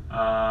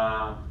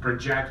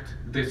project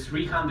the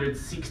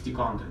 360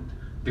 content,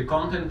 the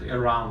content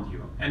around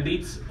you. And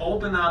it's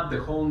opened up the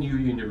whole new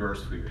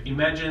universe for you.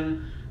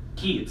 Imagine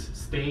kids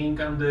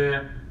staying on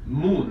the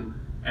moon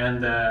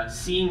and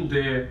seeing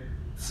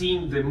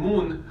the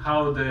moon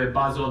how the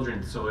Buzz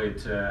Aldrin saw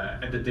it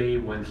at the day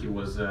when he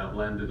was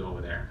landed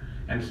over there.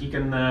 And he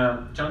can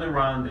turn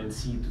around and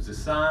see to the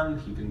sun,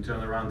 he can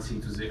turn around and see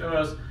to the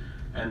earth,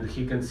 and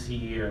he can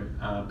see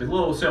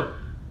below. So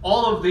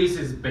all of this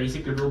is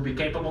basically will be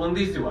capable in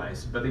this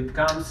device, but it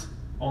comes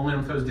only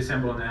on 1st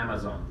December on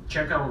Amazon.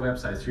 Check our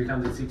website,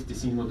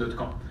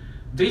 360cinema.com.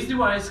 This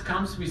device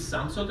comes with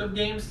some sort of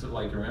games,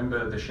 like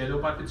remember the Shadow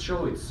Puppet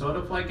Show, it's sort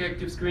of like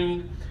active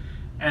screening.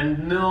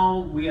 And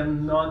no, we are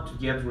not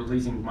yet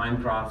releasing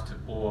Minecraft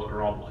or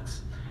Roblox.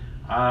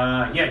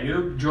 Yeah,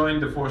 you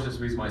joined the forces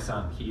with my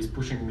son. He is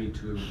pushing me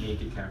to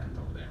make it happen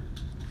over there.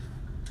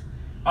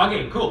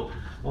 Okay, cool.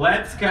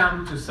 Let's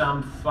come to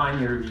some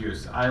funny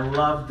reviews. I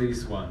love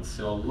this one.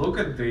 So look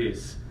at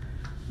this.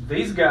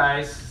 These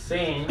guys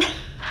saying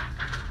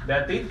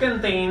that it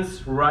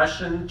contains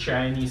Russian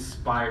Chinese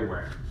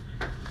spyware.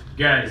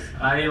 Guys,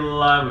 I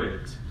love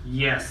it.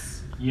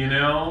 Yes, you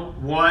know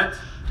what?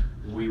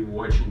 We're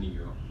watching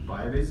you.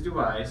 Buy this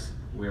device.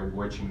 We're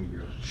watching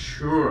you.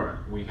 Sure,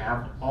 we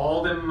have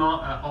all the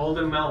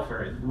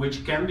malware,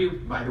 which can be,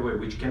 by the way,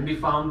 which can be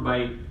found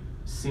by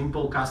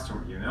simple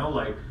customer. You know,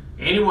 like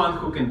anyone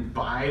who can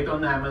buy it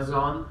on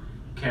Amazon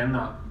can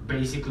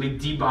basically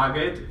debug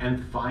it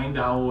and find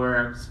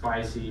our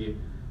spicy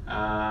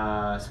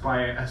spy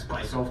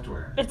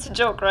software. It's a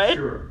joke, right?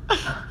 Sure.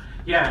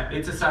 Yeah,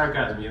 it's a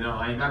sarcasm, you know.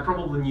 I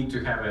probably need to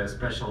have a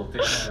special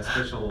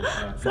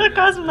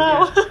sarcasm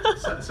now.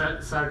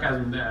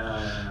 Sarcasm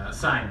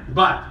sign.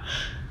 But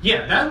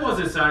yeah, that was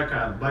a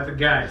sarcasm. But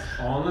guys,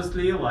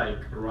 honestly, like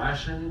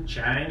Russian,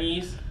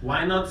 Chinese,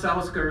 why not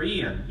South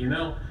Korean? You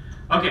know.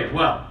 Okay,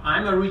 well,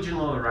 I'm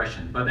original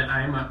Russian, but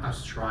I'm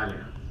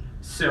Australian.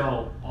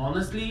 So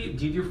honestly,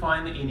 did you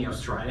find any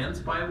Australian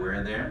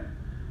spyware there?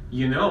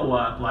 You know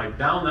what? Like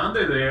down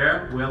under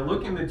there, we're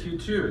looking at you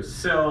too.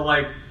 So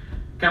like.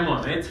 Come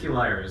on, it's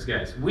hilarious,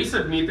 guys. We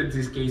submitted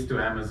this case to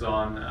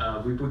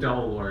Amazon. We put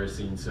our lawyers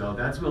in, so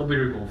that will be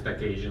removed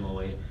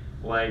occasionally.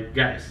 Like,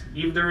 guys,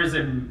 if there is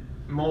a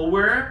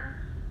malware,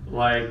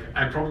 like,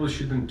 I probably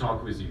shouldn't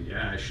talk with you.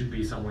 Yeah, I should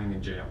be somewhere in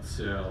jail.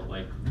 So,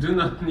 like, do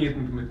not need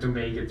to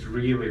make it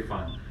really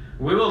fun.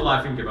 We were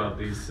laughing about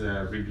this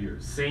review.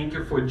 Thank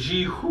you for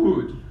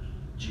Jihood.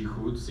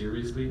 Jihood,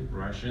 seriously?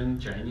 Russian,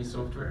 Chinese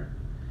software?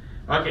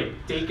 Okay,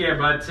 take care,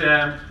 but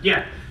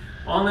yeah.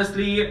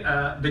 Honestly,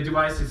 the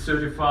device is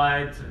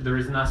certified, there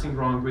is nothing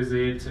wrong with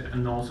it,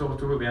 and also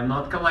we are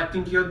not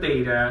collecting your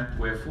data,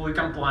 we're fully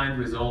compliant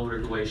with all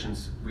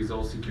regulations, with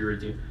all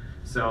security,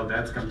 so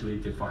that's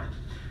completely fine.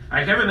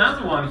 I have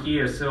another one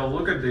here, so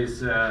look at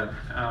this,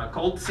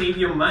 called Save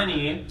Your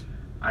Money.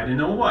 I don't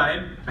know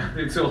why,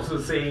 it's also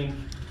saying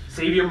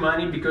save your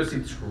money because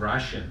it's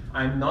Russian.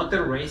 I'm not a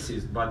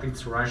racist, but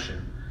it's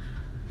Russian.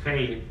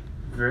 Hey,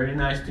 very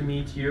nice to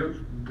meet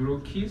you,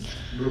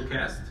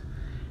 Brookcast.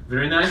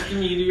 Very nice to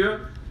meet you.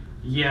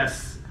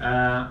 Yes,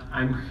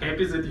 I'm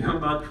happy that you're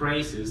not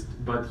racist,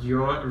 but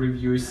your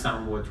review is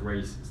somewhat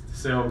racist.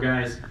 So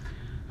guys,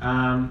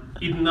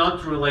 it's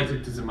not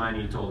related to the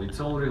money at all. It's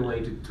all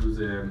related to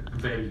the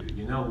value.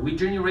 You know, we're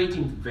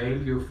generating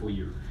value for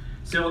you.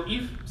 So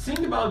think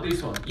about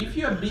this one. If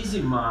you're a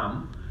busy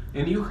mom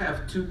and you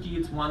have two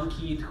kids, one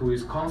kid who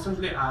is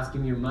constantly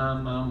asking you,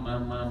 mom, mom,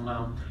 mom, mom,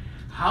 mom,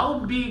 how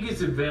big is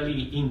the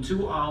value in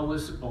 2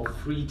 hours of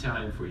free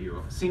time for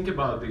you? Think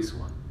about this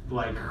one.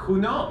 Like, who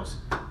knows?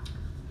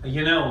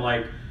 You know,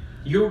 like,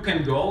 you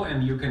can go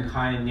and you can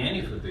hire a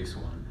nanny for this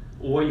one.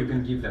 Or you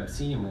can give them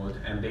Cinemode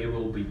and they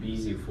will be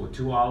busy for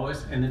 2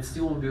 hours and it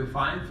still will be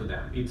fine for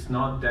them. It's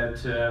not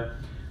that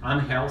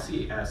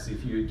unhealthy as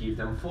if you give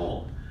them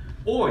phone.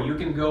 Or you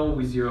can go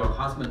with your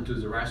husband to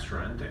the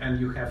restaurant and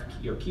you have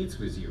your kids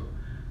with you.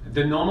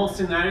 The normal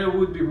scenario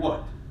would be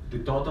what? The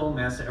total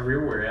mess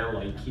everywhere,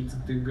 like kids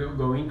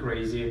going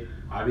crazy.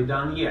 Are we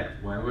done yet?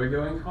 When we're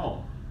going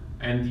home?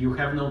 And you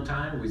have no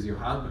time with your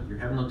husband, you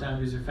have no time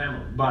with your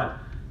family. But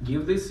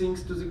give these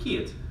things to the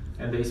kids,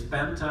 and they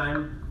spend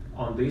time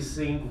on this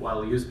thing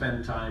while you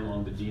spend time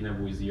on the dinner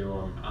with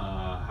your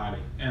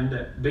hubby.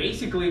 And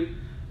basically,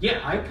 yeah,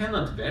 I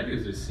cannot value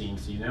these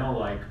things, you know,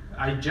 like,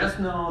 I just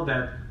know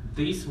that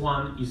this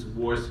one is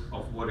worth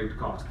of what it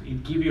costs.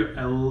 It gives you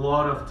a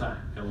lot of time,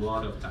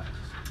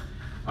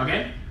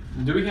 Okay,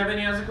 do we have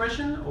any other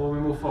question, or we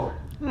move forward?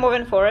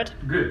 Moving forward.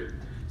 Good.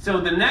 So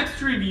the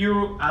next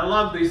review, I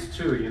love this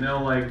too, you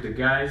know, like the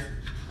guys,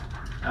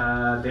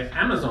 the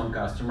Amazon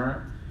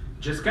customer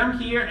just come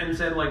here and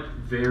said like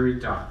very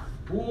dark,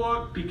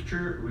 poor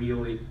picture,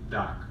 really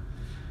dark.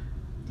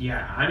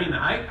 Yeah, I mean,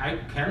 I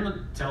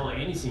cannot tell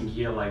anything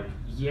here, like,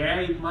 yeah,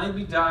 it might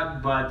be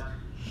dark, but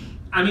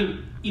I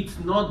mean, it's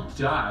not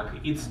dark,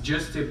 it's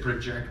just a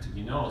projector,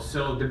 you know.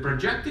 So the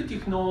projector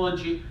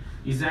technology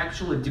is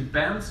actually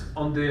depends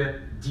on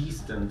the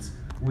distance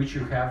which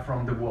you have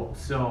from the wall.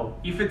 So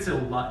if it's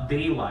a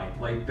daylight,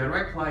 like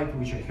direct light,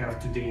 which I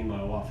have today in my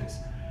office.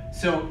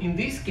 So in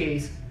this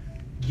case,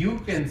 you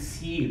can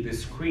see the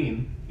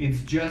screen,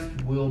 it just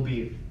will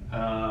be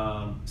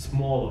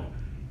smaller.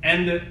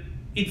 And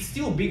it's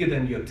still bigger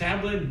than your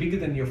tablet, bigger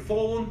than your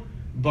phone,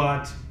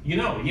 but you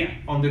know, yeah,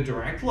 on the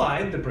direct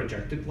light, the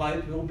projected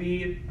light will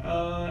be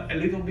a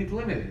little bit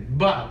limited.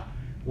 But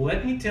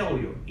let me tell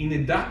you, in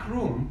a dark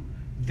room,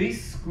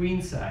 this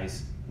screen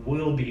size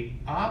will be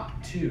up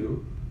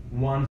to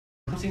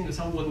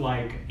somewhat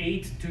like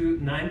 8 to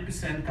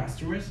 9%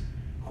 customers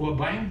who are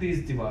buying this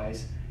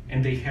device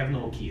and they have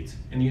no kids.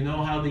 And you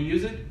know how they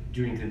use it?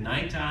 During the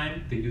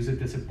nighttime, they use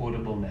it as a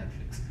portable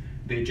Netflix.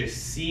 They just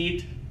see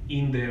it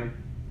in the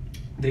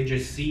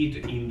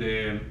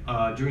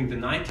during the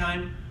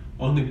nighttime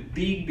on the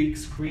big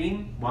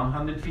screen,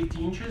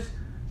 150 inches,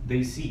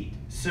 they see it.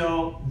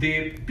 So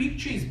the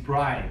picture is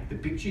bright, the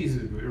picture is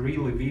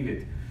really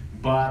vivid,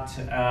 but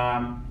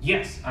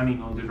yes, I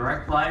mean, on the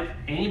direct light,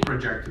 any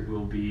projector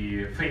will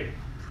be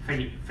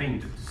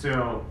fainted.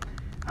 So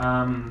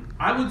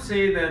I would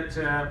say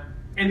that,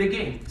 and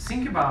again,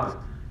 think about it,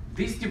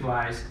 this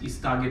device is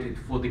targeted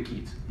for the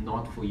kids,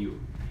 not for you.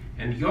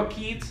 And your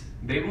kids,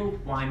 they will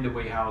find a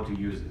way how to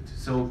use it.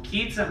 So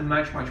kids are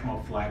much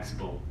more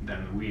flexible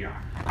than we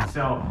are.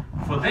 So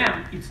for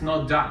them, it's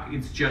not dark,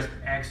 it's just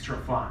extra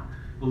fun.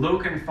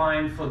 Look and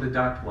find for the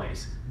dark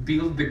place.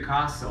 Build the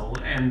castle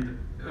and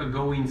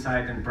go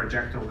inside and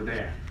project over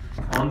there.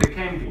 On the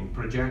camping,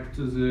 project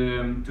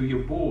to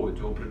your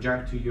boat or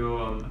project to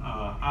your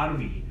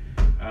RV.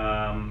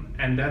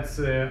 And that's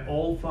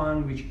all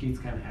fun which kids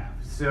can have.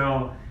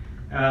 So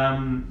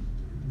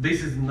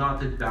this is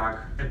not a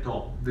dark at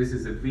all. This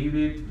is a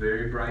vivid,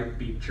 very bright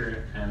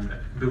picture, and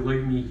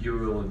believe me, you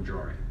will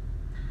enjoy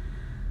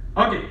it.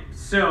 Okay,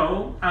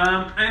 so,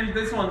 and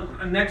this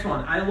one, next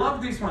one, I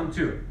love this one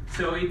too.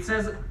 So it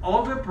says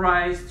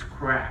overpriced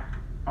crap,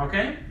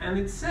 okay? And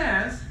it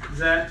says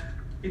that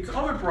it's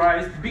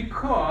overpriced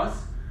because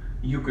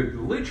you could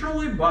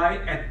literally buy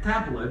a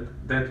tablet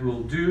that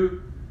will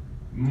do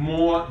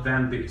more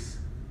than this.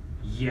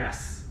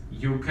 Yes,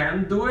 you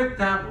can do a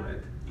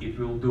tablet, it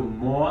will do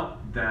more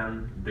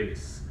than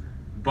this,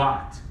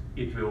 but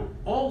it will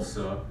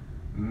also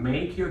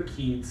make your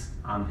kids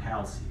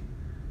unhealthy.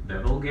 They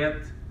will get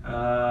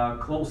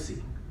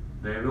clothing,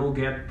 they will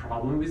get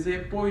problem with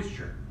their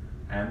posture,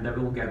 and they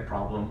will get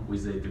problem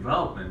with their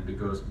development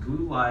because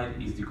blue light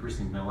is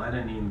decreasing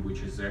melatonin,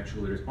 which is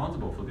actually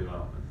responsible for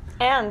development.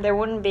 And they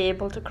wouldn't be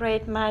able to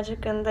create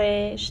magic in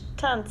the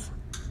tents.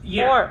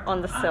 Yeah, or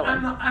on the ceiling.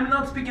 I'm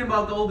not speaking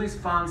about all this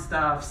fun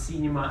stuff,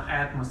 cinema,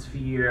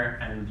 atmosphere,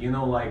 and you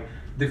know, like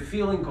the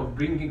feeling of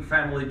bringing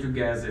family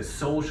together,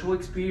 social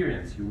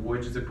experience. You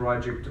watch the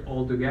project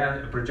all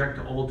together,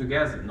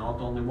 not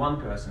only one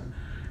person.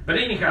 But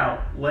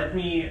anyhow, let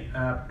me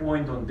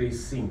point on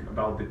this thing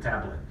about the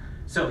tablet.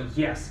 So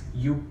yes,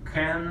 you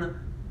can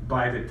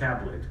buy the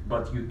tablet,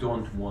 but you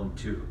don't want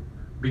to.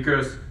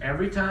 Because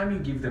every time you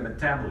give them a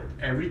tablet,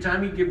 every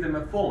time you give them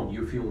a phone,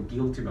 you feel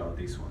guilty about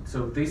this one.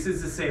 So this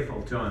is a safe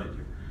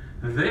alternative.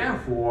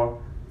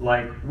 Therefore,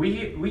 like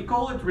we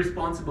call it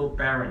responsible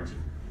parenting.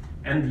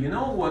 And you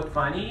know what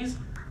funny is?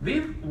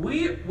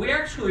 We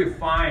actually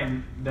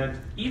find that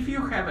if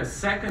you have a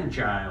second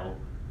child,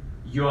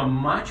 you are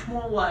much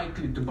more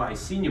likely to buy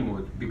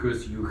Cinemode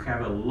because you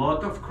have a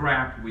lot of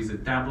crap with a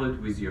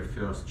tablet with your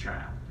first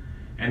child.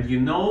 And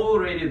you know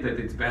already that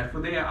it's bad for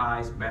their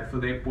eyes, bad for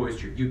their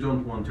posture. You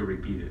don't want to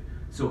repeat it.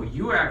 So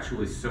you're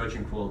actually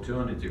searching for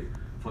alternative,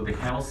 for the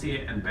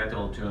healthier and better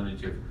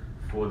alternative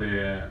for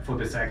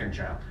the second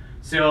child.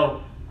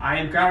 So I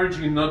encourage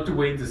you not to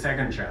wait the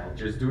second child.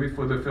 Just do it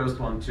for the first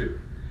one too.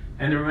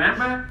 And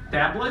remember,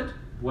 tablet,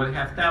 what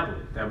have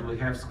tablet? Tablet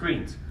have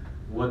screens.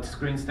 What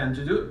screens tend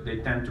to do? They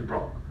tend to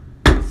break.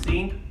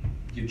 Thing,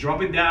 you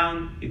drop it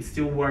down, it's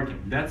still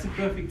working. That's a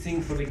perfect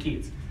thing for the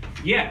kids.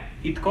 Yeah,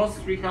 it costs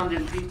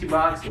 $350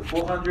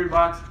 or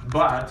 $400,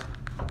 but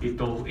it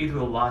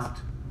will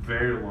last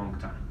very long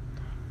time.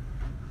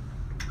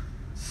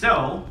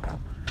 So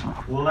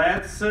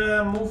let's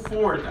move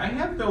forward. I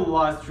have the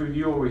last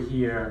review over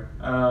here.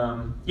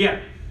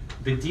 Yeah,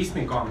 the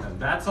Disney content,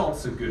 that's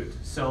also good.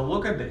 So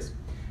look at this.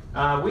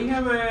 We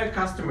have a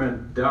customer,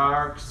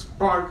 Dark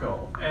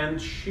Sparkle,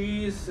 and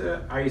she's,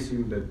 I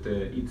assume that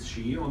it's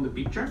she on the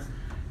picture,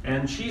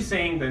 and she's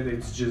saying that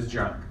it's just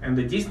junk. And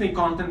the Disney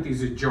content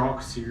is a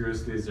joke,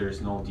 seriously,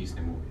 there's no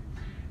Disney movie.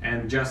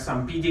 And just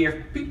some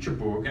PDF picture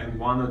book and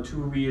 1 or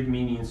 2 weird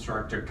mini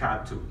instructor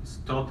cartoons,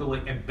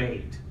 totally a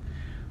bait.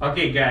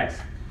 Okay guys,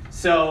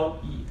 so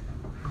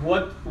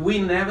what we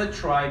never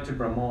try to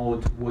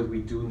promote what we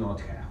do not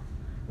have.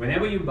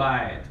 Whenever you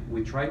buy it,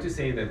 we try to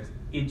say that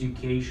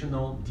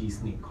educational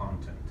Disney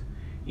content.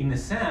 In a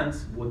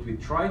sense, what we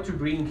try to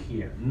bring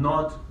here,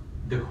 not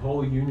the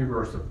whole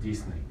universe of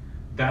Disney.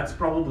 That's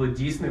probably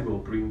Disney will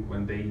bring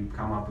when they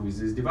come up with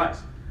this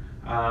device.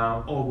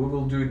 or we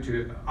will do it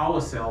to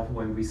ourselves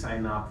when we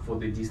sign up for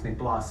the Disney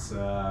Plus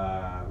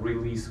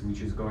release,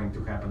 which is going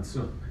to happen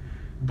soon.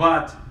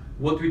 But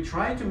what we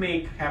try to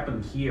make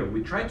happen here,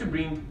 we try to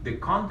bring the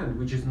content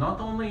which is not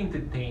only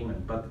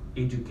entertainment but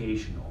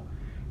educational.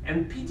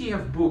 And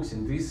PDF books,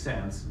 in this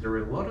sense, there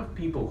are a lot of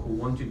people who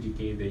want to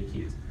educate their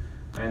kids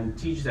and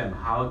teach them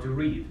how to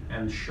read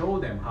and show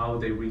them how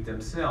they read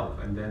themselves,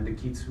 and then the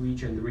kids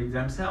switch and read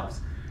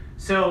themselves.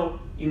 So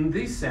in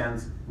this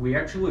sense, we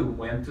actually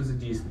went to the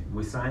Disney,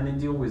 we signed a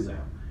deal with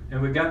them, and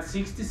we got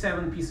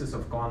 67 pieces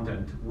of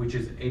content which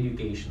is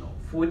educational,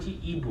 40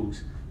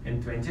 ebooks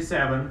and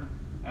 27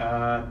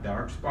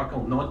 dark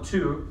sparkle, not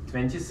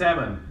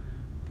 27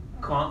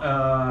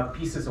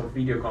 pieces of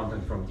video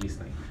content from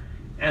Disney.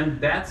 And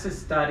that's a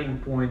starting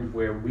point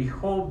where we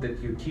hope that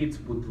your kids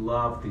would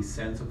love this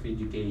sense of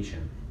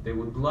education. They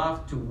would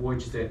love to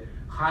watch the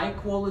high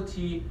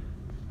quality,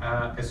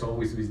 as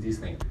always with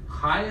Disney,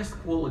 highest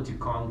quality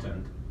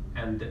content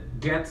and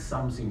get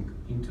something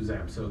into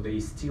them, so they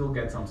still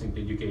get something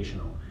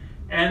educational.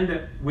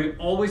 And we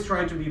always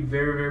try to be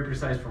very, very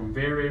precise from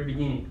very, very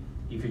beginning.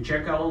 If you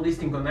check our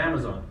listing on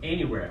Amazon,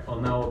 anywhere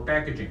on our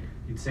packaging,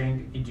 it's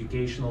saying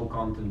educational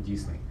content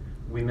Disney.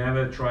 We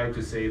never try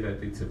to say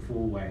that it's a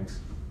full-length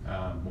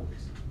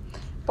movies.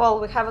 Paul,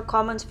 we have a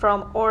comment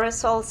from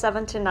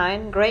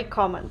Orisol79, great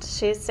comment.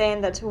 She's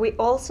saying that we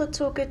also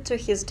took it to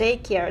his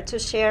daycare to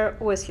share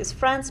with his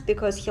friends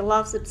because he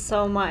loves it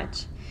so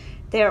much.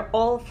 They're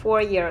all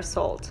 4 years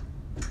old.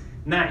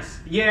 Nice.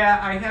 Yeah,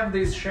 I have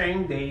these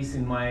sharing days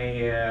in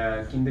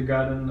my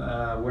kindergarten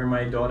where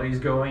my daughter is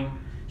going.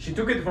 She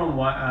took it from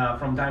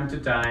time to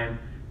time,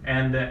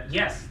 and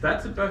yes,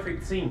 that's a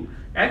perfect thing.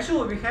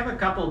 Actually, we have a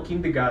couple of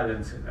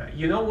kindergartens.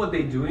 You know what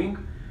they're doing?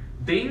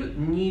 They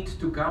need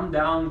to calm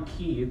down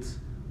kids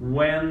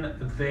when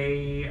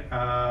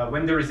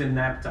there is a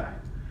nap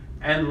time,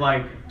 and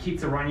like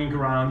kids are running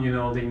around, you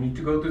know, they need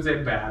to go to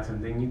their bed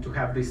and they need to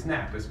have this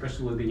nap,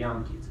 especially the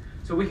young kids.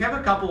 So we have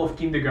a couple of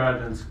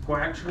kindergartens who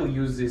actually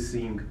use this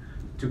thing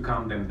to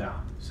calm them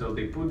down. So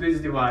they put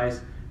this device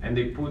and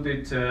they put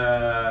it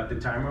the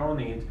timer on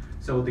it,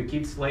 so the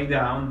kids lay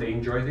down, they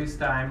enjoy this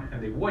time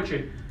and they watch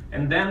it,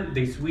 and then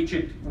they switch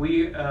it.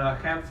 We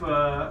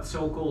have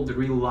so-called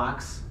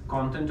relax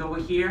content over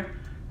here,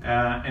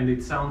 and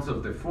it sounds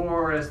of the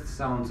forest,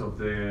 sounds of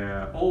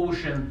the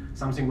ocean,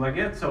 something like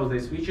that. So they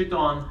switch it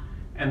on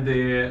and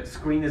the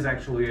screen is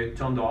actually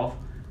turned off,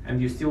 and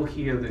you still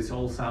hear this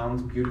all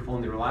sounds beautiful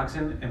and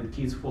relaxing, and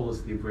kids fall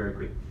asleep very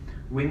quick.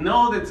 We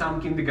know that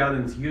some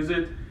kindergartens use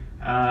it.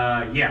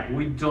 Yeah,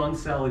 we don't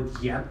sell it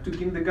yet to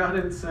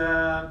kindergartens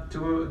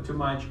too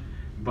much,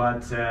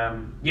 but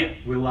yeah,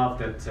 we love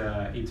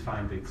that it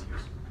finds its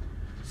use.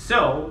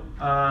 So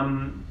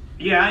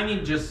yeah, I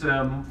need just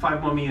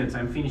 5 more minutes.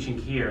 I'm finishing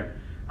here.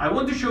 I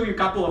want to show you a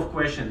couple of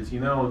questions. You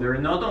know, there are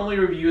not only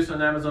reviews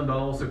on Amazon, but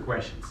also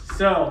questions.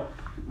 So,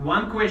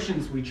 one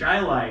question which I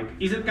like,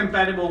 is it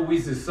compatible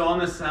with the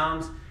Sonos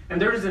sounds? And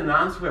there is an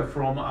answer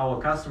from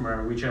our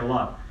customer, which I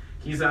love.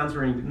 He's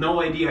answering,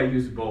 no idea, I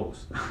use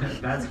Bose.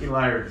 That's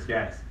hilarious,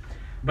 guys.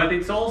 But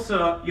it's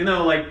also, you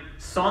know, like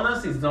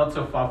Sonos is not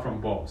so far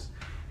from Bose.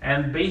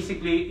 And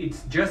basically,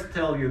 it's just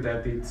tell you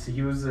that it's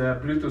use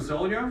Bluetooth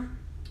audio.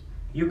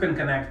 You can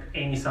connect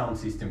any sound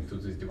system to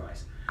this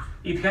device.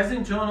 It has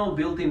internal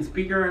built-in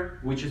speaker,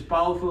 which is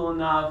powerful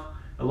enough.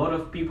 A lot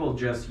of people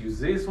just use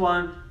this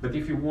one, but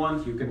if you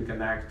want, you can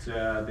connect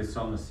the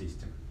Sonos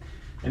system.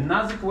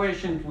 Another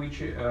question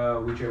which I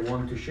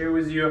want to share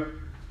with you,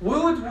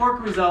 will it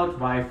work without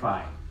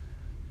Wi-Fi?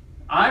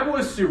 I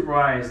was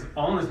surprised,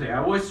 honestly,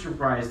 I was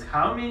surprised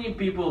how many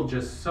people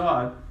just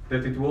thought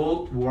that it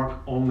will work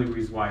only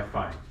with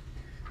Wi-Fi.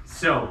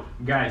 So,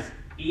 guys,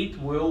 it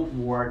will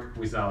work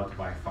without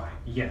Wi-Fi,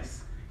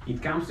 yes. It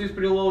comes with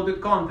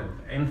preloaded content.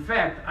 In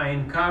fact, I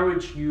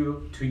encourage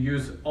you to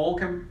use all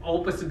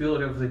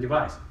possibility of the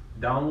device.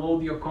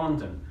 Download your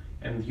content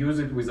and use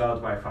it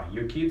without Wi-Fi.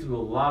 Your kids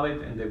will love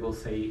it and they will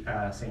say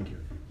thank you.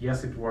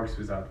 Yes, it works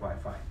without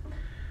Wi-Fi.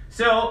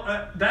 So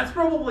that's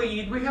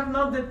probably it. We have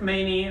not that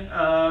many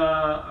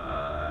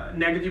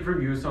negative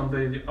reviews on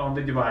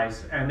the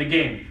device. And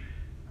again,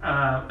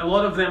 a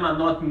lot of them are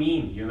not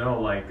mean, you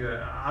know, like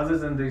other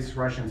than this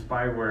Russian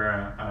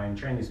spyware and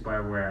Chinese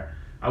spyware,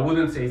 I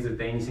wouldn't say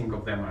that anything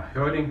of them are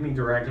hurting me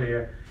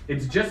directly.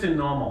 It's just a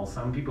normal.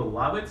 Some people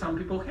love it, some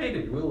people hate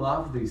it. We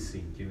love this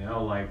thing, you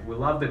know, like we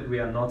love that we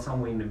are not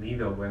somewhere in the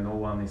middle where no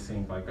one is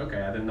saying like,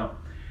 okay, I don't know.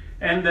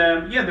 And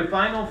yeah, the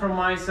final from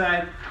my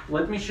side,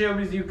 let me share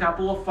with you a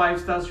couple of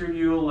 5-star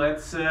review.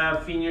 Let's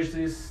finish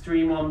this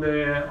stream on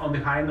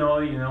the high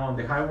note, you know, on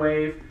the high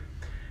wave.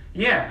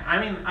 Yeah, I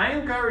mean, I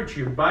encourage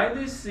you, buy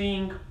this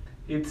thing.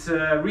 It's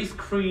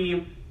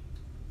risk-free.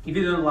 If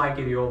you don't like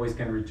it, you always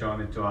can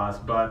return it to us,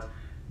 but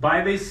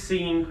buy this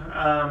thing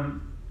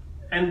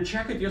and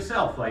check it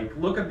yourself. Like,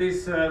 look at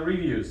these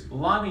reviews,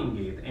 loving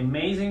it,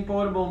 amazing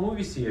portable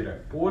movie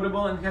theater,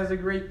 portable and has a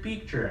great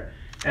picture.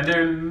 And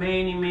there are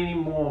many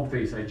more of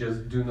these. I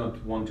just do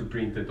not want to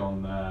print it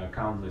on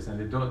countless,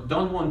 and I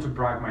don't want to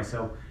brag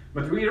myself,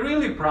 but we're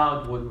really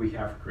proud what we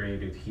have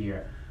created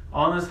here.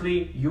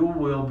 Honestly, you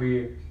will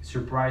be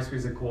surprised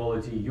with the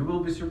quality, you will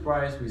be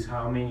surprised with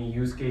how many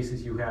use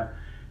cases you have,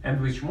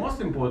 and which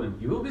most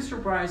important, you will be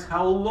surprised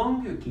how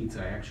long your kids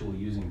are actually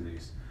using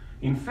this.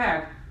 In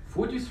fact,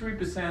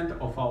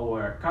 43% of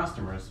our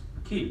customers,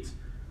 kids,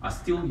 are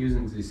still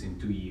using this in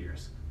 2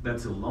 years.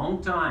 That's a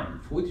long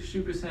time.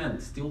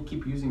 43% still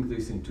keep using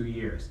this in 2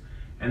 years.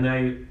 And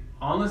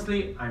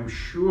I'm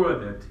sure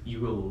that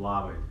you will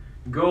love it.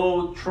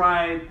 Go,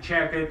 try it,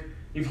 check it.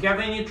 If you have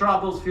any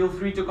troubles, feel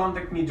free to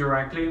contact me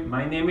directly.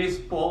 My name is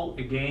Paul.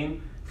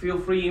 Again, feel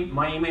free.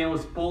 My email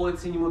is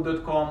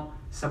paul@cinemood.com,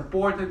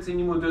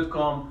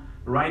 support@cinemood.com.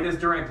 Write us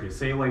directly.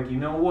 Say like, you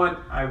know what?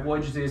 I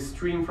watched this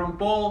stream from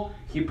Paul.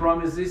 He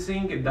promised this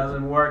thing. It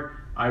doesn't work.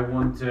 I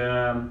want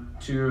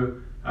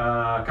to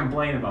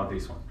complain about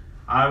this one.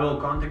 I will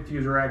contact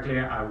you directly.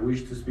 I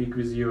wish to speak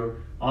with you.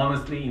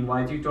 Honestly,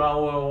 invite you to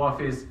our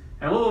office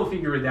and we will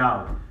figure it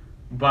out.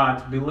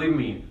 But believe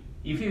me,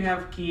 if you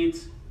have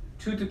kids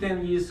 2 to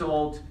 10 years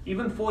old,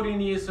 even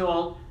 14 years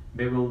old,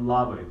 they will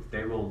love it.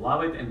 They will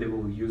love it and they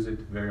will use it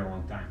very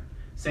long time.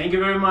 Thank you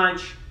very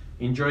much.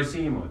 Enjoy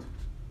Cinemood.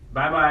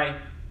 Bye bye.